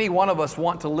think any one of us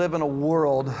want to live in a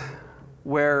world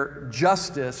where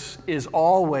justice is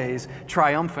always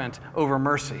triumphant over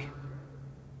mercy.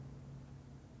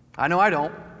 I know I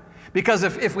don't. Because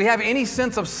if we have any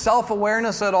sense of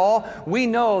self-awareness at all, we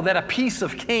know that a piece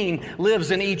of Cain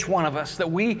lives in each one of us,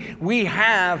 that we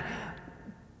have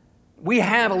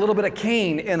a little bit of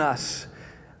Cain in us.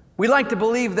 We like to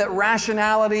believe that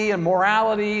rationality and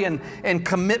morality and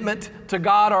commitment to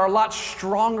God are a lot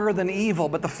stronger than evil.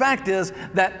 But the fact is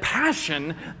that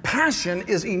passion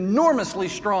is enormously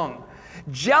strong.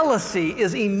 Jealousy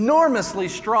is enormously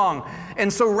strong.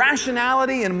 And so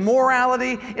rationality and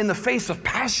morality in the face of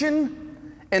passion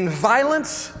and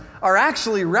violence are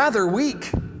actually rather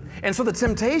weak. And so the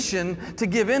temptation to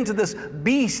give in to this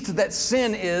beast that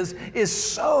sin is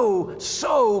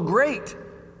so great.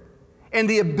 And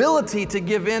the ability to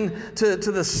give in to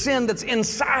the sin that's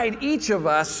inside each of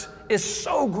us is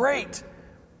so great.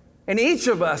 And each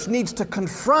of us needs to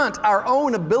confront our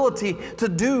own ability to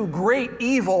do great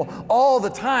evil all the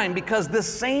time, because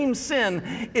this same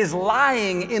sin is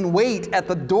lying in wait at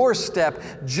the doorstep,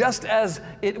 just as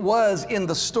it was in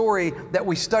the story that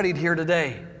we studied here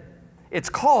today. It's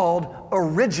called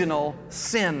original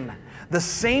sin. The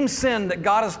same sin that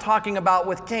God is talking about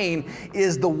with Cain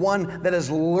is the one that is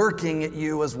lurking at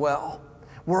you as well.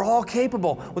 We're all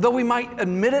capable, although we might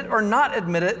admit it or not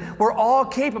admit it, we're all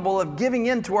capable of giving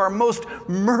in to our most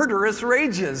murderous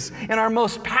rages and our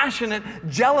most passionate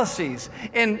jealousies.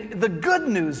 And the good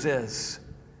news is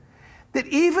that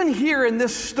even here in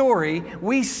this story,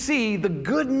 we see the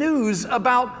good news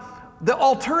about the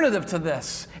alternative to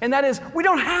this. And that is, we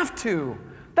don't have to.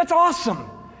 That's awesome.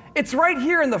 It's right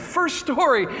here in the first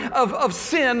story of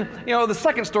sin, the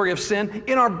second story of sin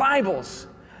in our Bibles.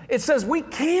 It says we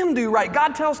can do right.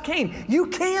 God tells Cain, you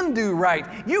can do right.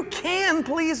 You can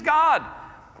please God.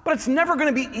 But it's never going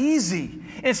to be easy.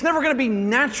 And it's never going to be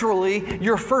naturally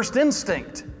your first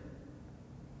instinct.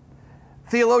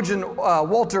 Theologian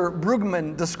Walter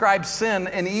Brueggemann describes sin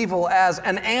and evil as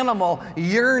an animal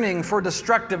yearning for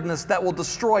destructiveness that will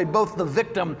destroy both the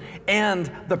victim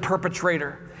and the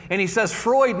perpetrator. And he says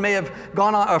Freud may have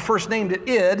gone on, first named it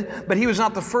id, but he was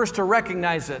not the first to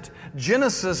recognize it.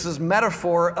 Genesis's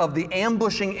metaphor of the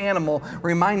ambushing animal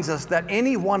reminds us that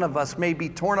any one of us may be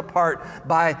torn apart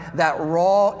by that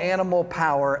raw animal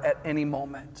power at any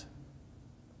moment.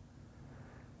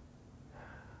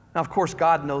 Now, of course,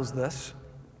 God knows this.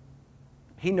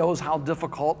 He knows how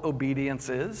difficult obedience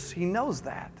is. He knows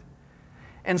that.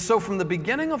 And so from the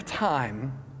beginning of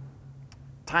time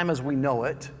as we know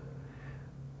it,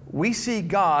 we see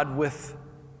God with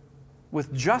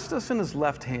justice in his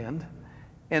left hand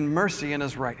and mercy in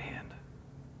his right hand.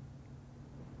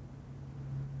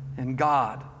 And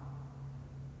God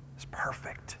is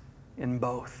perfect in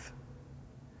both.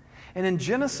 And in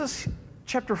Genesis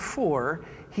chapter 4,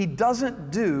 he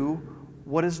doesn't do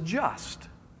what is just,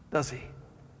 does he?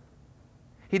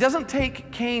 He doesn't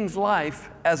take Cain's life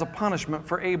as a punishment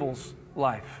for Abel's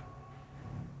life.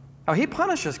 Now, he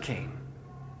punishes Cain,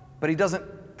 but he doesn't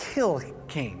kill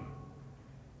Cain.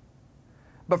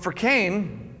 But for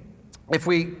Cain, if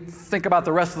we think about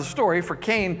the rest of the story, for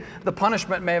Cain, the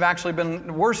punishment may have actually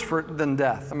been worse than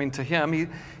death. I mean, to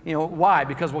him, why?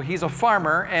 Because, he's a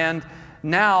farmer, and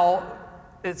now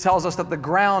it tells us that the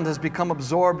ground has become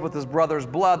absorbed with his brother's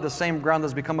blood. The same ground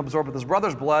that's become absorbed with his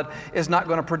brother's blood is not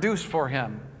going to produce for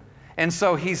him. And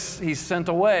so he's sent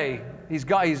away. He's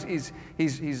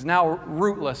now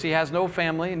rootless. He has no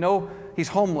family, he's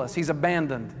homeless, he's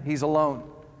abandoned, he's alone.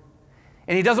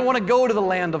 And he doesn't want to go to the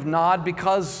land of Nod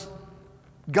because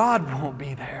God won't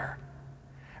be there.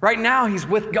 Right now he's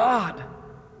with God.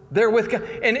 They're with God.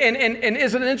 And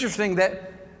isn't it interesting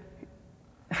that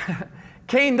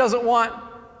Cain doesn't want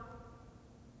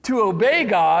to obey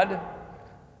God,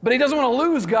 but he doesn't want to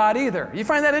lose God either. You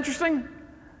find that interesting?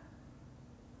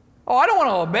 Oh, I don't want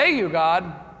to obey you,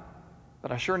 God,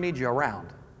 but I sure need you around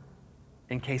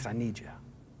in case I need you.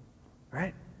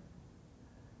 Right?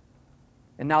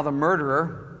 And now the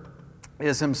murderer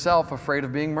is himself afraid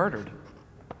of being murdered.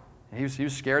 He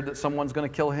was scared that someone's going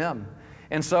to kill him.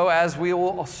 And so, as we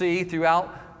will see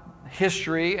throughout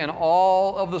history and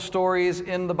all of the stories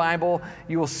in the Bible,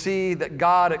 you will see that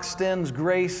God extends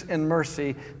grace and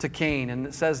mercy to Cain. And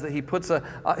it says that he puts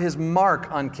his mark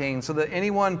on Cain so that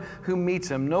anyone who meets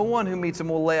him, no one who meets him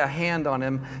will lay a hand on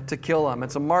him to kill him.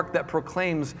 It's a mark that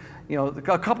proclaims, a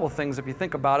couple of things if you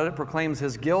think about it. It proclaims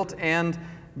his guilt and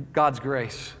God's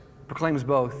grace. It proclaims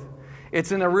both. It's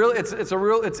sort of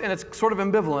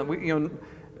ambivalent.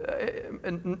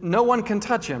 No one can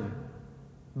touch him,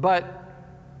 but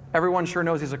everyone sure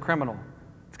knows he's a criminal.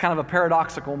 It's kind of a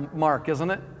paradoxical mark,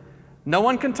 isn't it? No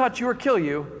one can touch you or kill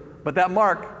you, but that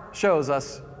mark shows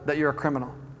us that you're a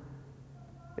criminal.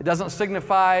 It doesn't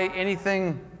signify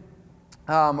anything,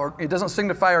 or it doesn't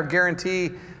signify or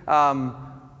guarantee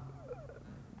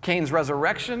Cain's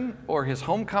resurrection or his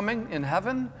homecoming in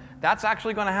heaven, that's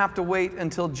actually going to have to wait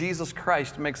until Jesus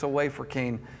Christ makes a way for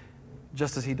Cain,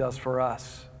 just as he does for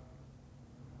us.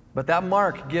 But that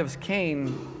mark gives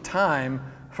Cain time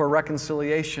for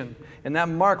reconciliation. And that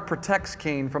mark protects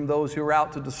Cain from those who are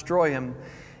out to destroy him.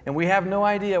 And we have no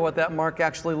idea what that mark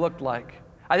actually looked like.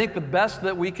 I think the best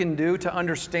that we can do to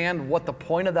understand what the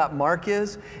point of that mark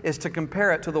is to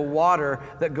compare it to the water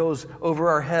that goes over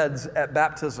our heads at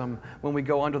baptism when we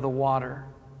go under the water.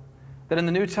 That in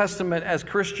the New Testament, as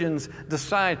Christians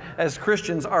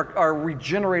are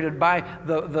regenerated by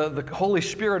the Holy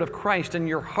Spirit of Christ, and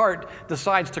your heart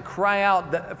decides to cry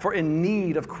out in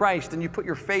need of Christ, and you put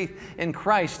your faith in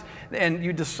Christ, and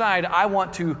you decide, I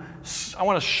want to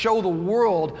show the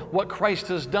world what Christ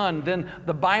has done, then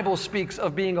the Bible speaks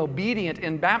of being obedient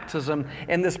in baptism,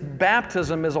 and this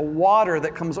baptism is a water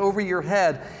that comes over your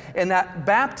head, and that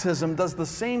baptism does the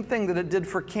same thing that it did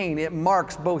for Cain. It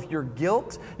marks both your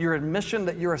guilt, your admission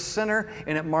that you're a sinner,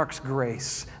 and it marks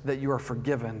grace, that you are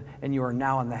forgiven and you are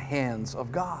now in the hands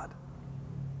of God,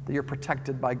 that you're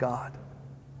protected by God.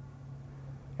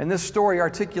 And this story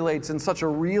articulates in such a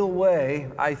real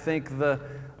way, I think, the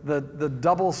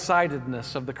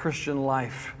double-sidedness of the Christian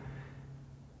life.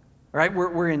 Right?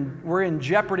 We're in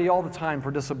jeopardy all the time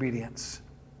for disobedience,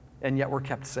 and yet we're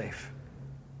kept safe.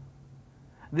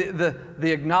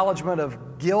 The acknowledgement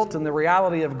of guilt and the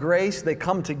reality of grace, they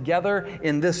come together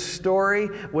in this story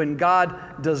when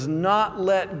God does not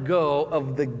let go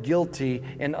of the guilty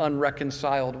and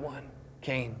unreconciled one,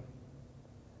 Cain.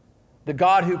 The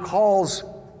God who calls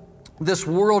this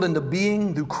world into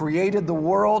being, who created the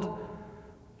world,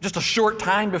 just a short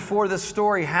time before this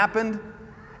story happened,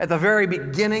 at the very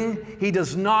beginning, he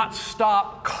does not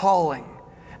stop calling.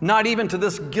 Not even to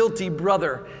this guilty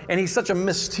brother. And he's such a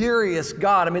mysterious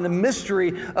God. I mean, the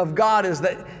mystery of God is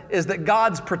that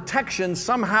God's protection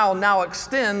somehow now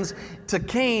extends to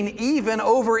Cain, even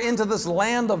over into this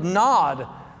land of Nod,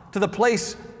 to the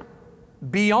place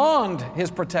beyond his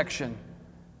protection,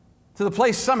 to the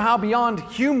place somehow beyond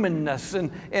humanness, and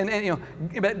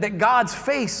that God's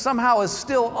face somehow is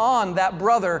still on that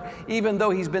brother, even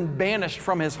though he's been banished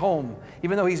from his home,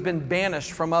 even though he's been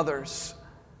banished from others.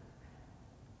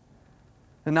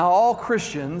 And now all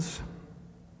Christians,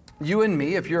 you and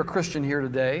me, if you're a Christian here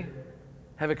today,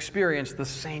 have experienced the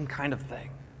same kind of thing.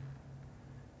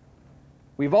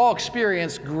 We've all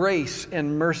experienced grace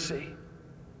and mercy.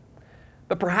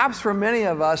 But perhaps for many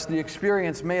of us, the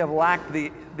experience may have lacked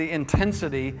the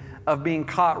intensity of being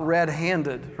caught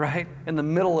red-handed, right? In the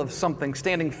middle of something,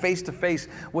 standing face to face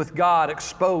with God,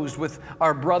 exposed with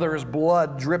our brother's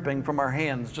blood dripping from our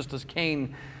hands, just as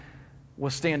Cain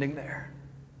was standing there.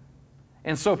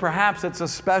 And so perhaps it's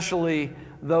especially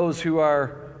those who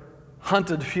are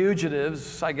hunted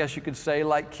fugitives, I guess you could say,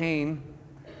 like Cain,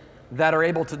 that are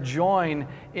able to join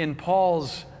in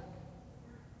Paul's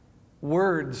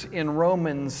words in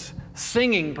Romans,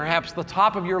 singing perhaps the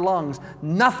top of your lungs,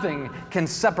 nothing can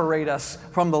separate us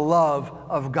from the love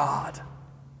of God.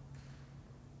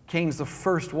 Cain's the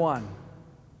first one,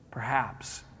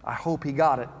 perhaps. I hope he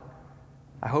got it.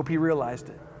 I hope he realized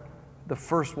it. The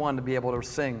first one to be able to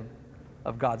sing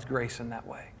of God's grace in that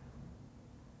way.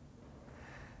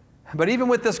 But even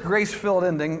with this grace-filled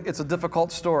ending, it's a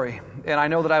difficult story. And I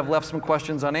know that I've left some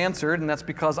questions unanswered, and that's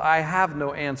because I have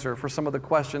no answer for some of the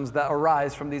questions that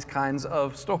arise from these kinds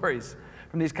of stories,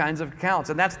 from these kinds of accounts.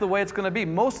 And that's the way it's going to be.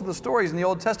 Most of the stories in the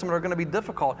Old Testament are going to be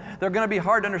difficult. They're going to be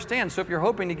hard to understand. So if you're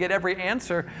hoping to get every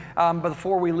answer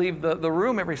before we leave the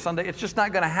room every Sunday, it's just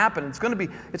not going to happen. It's going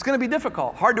to be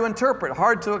difficult, hard to interpret,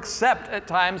 hard to accept at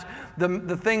times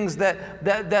the things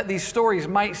that these stories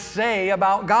might say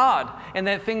about God, and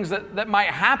that things that might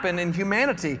happen in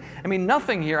humanity. I mean,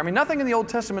 nothing in the Old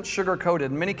Testament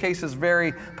sugar-coated, in many cases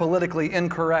very politically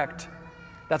incorrect.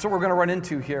 That's what we're going to run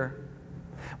into here.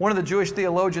 One of the Jewish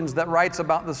theologians that writes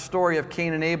about the story of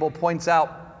Cain and Abel points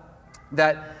out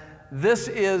that this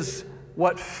is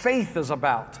what faith is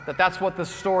about, that's what this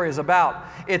story is about.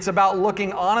 It's about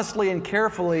looking honestly and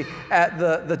carefully at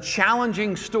the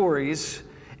challenging stories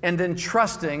and then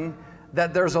trusting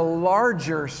that there's a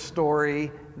larger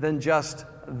story than just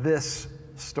this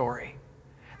story.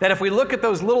 That if we look at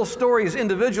those little stories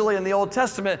individually in the Old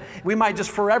Testament, we might just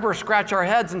forever scratch our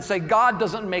heads and say, God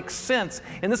doesn't make sense.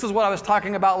 And this is what I was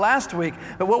talking about last week.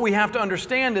 But what we have to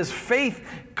understand is faith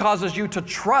causes you to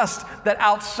trust that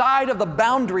outside of the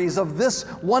boundaries of this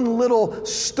one little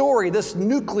story, this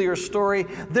nuclear story,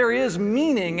 there is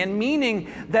meaning, and meaning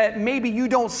that maybe you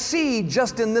don't see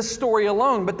just in this story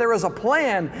alone, but there is a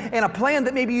plan, and a plan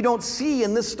that maybe you don't see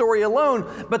in this story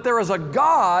alone, but there is a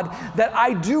God that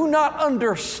I do not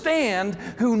understand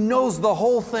who knows the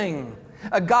whole thing.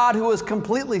 A God who is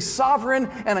completely sovereign,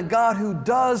 and a God who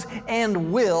does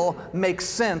and will make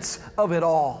sense of it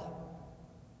all.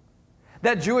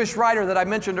 That Jewish writer that I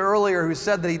mentioned earlier who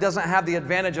said that he doesn't have the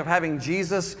advantage of having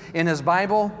Jesus in his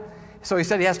Bible, so he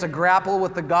said he has to grapple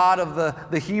with the God of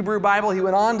the Hebrew Bible. He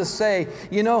went on to say,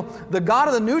 you know, the God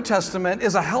of the New Testament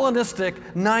is a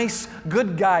Hellenistic, nice,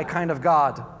 good guy kind of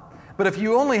God. But if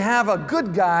you only have a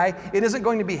good guy, it isn't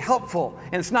going to be helpful,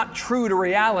 and it's not true to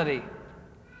reality.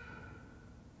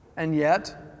 And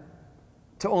yet,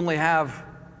 to only have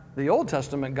the Old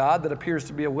Testament God that appears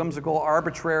to be a whimsical,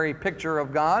 arbitrary picture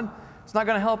of God, it's not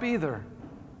going to help either.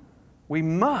 We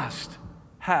must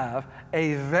have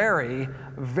a very,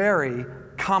 very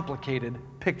complicated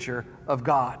picture of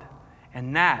God.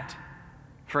 And that,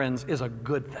 friends, is a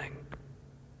good thing.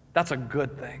 That's a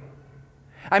good thing.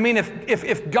 I mean,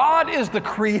 if God is the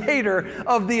creator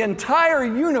of the entire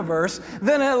universe,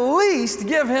 then at least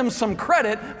give him some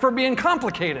credit for being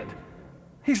complicated.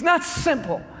 He's not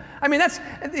simple. I mean,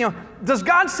 does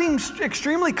God seem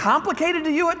extremely complicated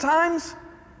to you at times?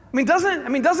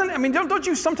 Don't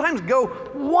you sometimes go,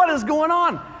 what is going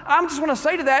on? I just want to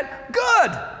say to that,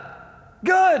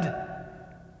 good.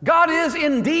 God is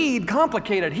indeed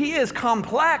complicated. He is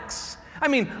complex. I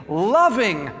mean,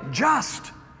 loving,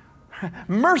 just,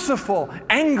 merciful,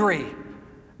 angry,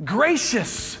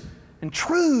 gracious, and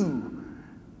true,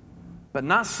 but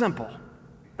not simple.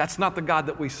 That's not the God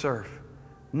that we serve.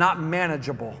 Not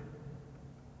manageable.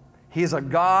 He is a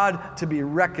God to be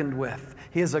reckoned with.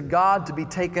 He is a God to be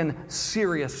taken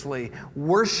seriously,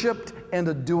 worshiped and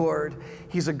adored.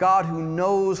 He's a God who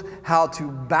knows how to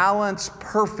balance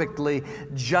perfectly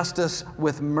justice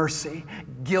with mercy,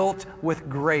 guilt with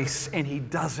grace, and he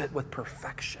does it with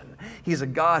perfection. He's a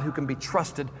God who can be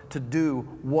trusted to do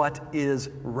what is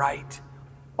right.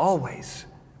 Always.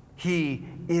 He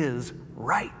is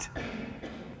right.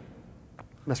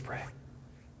 Let's pray.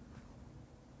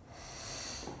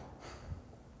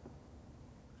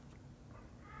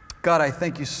 God, I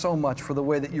thank you so much for the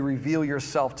way that you reveal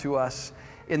yourself to us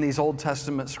in these Old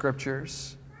Testament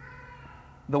scriptures.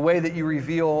 The way that you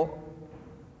reveal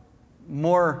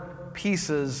more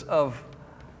pieces of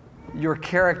your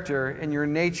character and your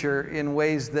nature in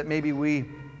ways that maybe we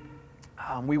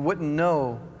wouldn't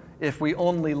know if we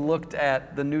only looked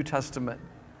at the New Testament.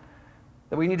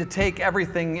 That we need to take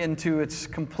everything into its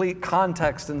complete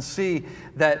context and see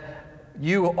that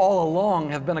you all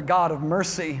along have been a God of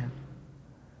mercy.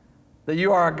 That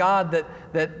you are a God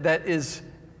that is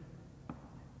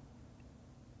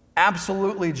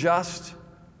absolutely just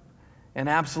and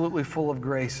absolutely full of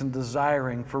grace and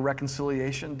desiring for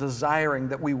reconciliation, desiring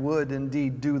that we would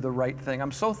indeed do the right thing.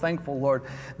 I'm so thankful, Lord,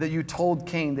 that you told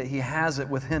Cain that he has it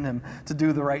within him to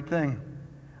do the right thing,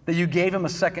 that you gave him a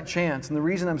second chance. And the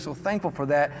reason I'm so thankful for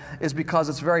that is because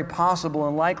it's very possible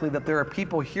and likely that there are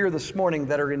people here this morning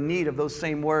that are in need of those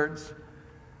same words.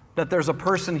 That there's a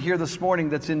person here this morning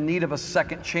that's in need of a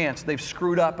second chance. They've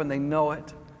screwed up and they know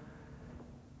it.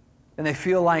 And they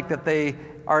feel like that they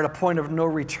are at a point of no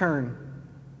return.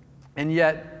 And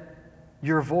yet,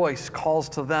 your voice calls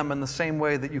to them in the same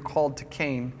way that you called to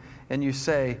Cain. And you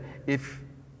say, if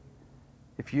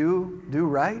you do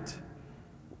right,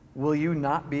 will you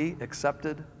not be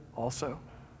accepted also?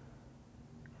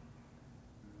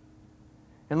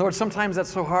 And Lord, sometimes that's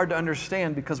so hard to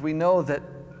understand because we know that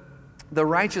the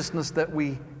righteousness that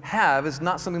we have is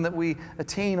not something that we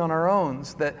attain on our own.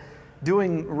 That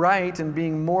doing right and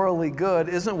being morally good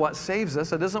isn't what saves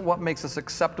us. It isn't what makes us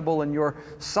acceptable in your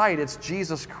sight. It's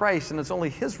Jesus Christ, and it's only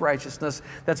his righteousness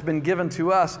that's been given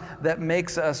to us that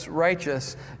makes us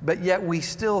righteous. But yet we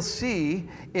still see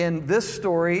in this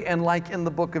story, and like in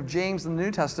the book of James in the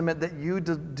New Testament, that you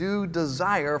do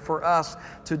desire for us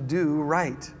to do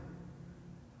right,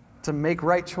 to make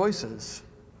right choices.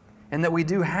 And that we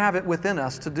do have it within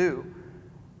us to do.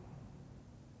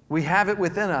 We have it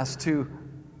within us to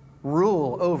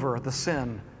rule over the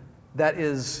sin that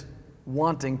is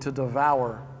wanting to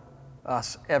devour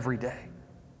us every day.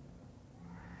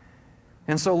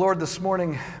 And so, Lord, this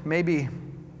morning, maybe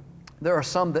there are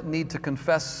some that need to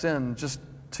confess sin just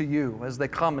to you as they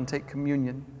come and take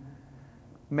communion.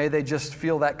 May they just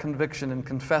feel that conviction and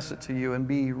confess it to you and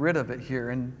be rid of it here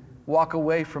and walk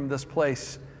away from this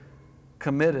place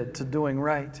committed to doing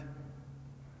right.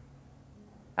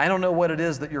 I don't know what it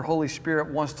is that your Holy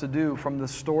Spirit wants to do from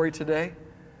this story today,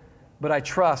 but I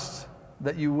trust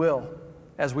that you will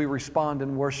as we respond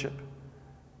in worship.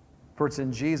 For it's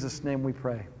in Jesus' name we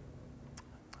pray.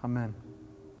 Amen.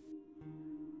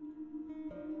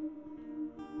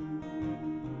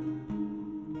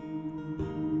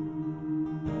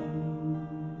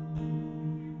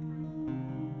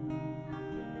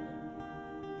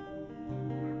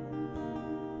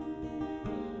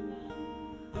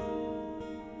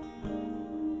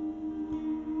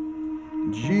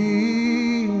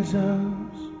 Jesus,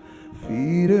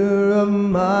 feeder of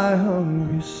my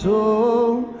hungry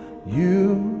soul,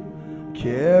 you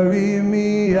carry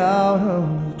me out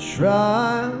of the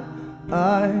trial.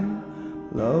 I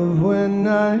love when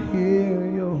I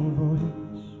hear your voice.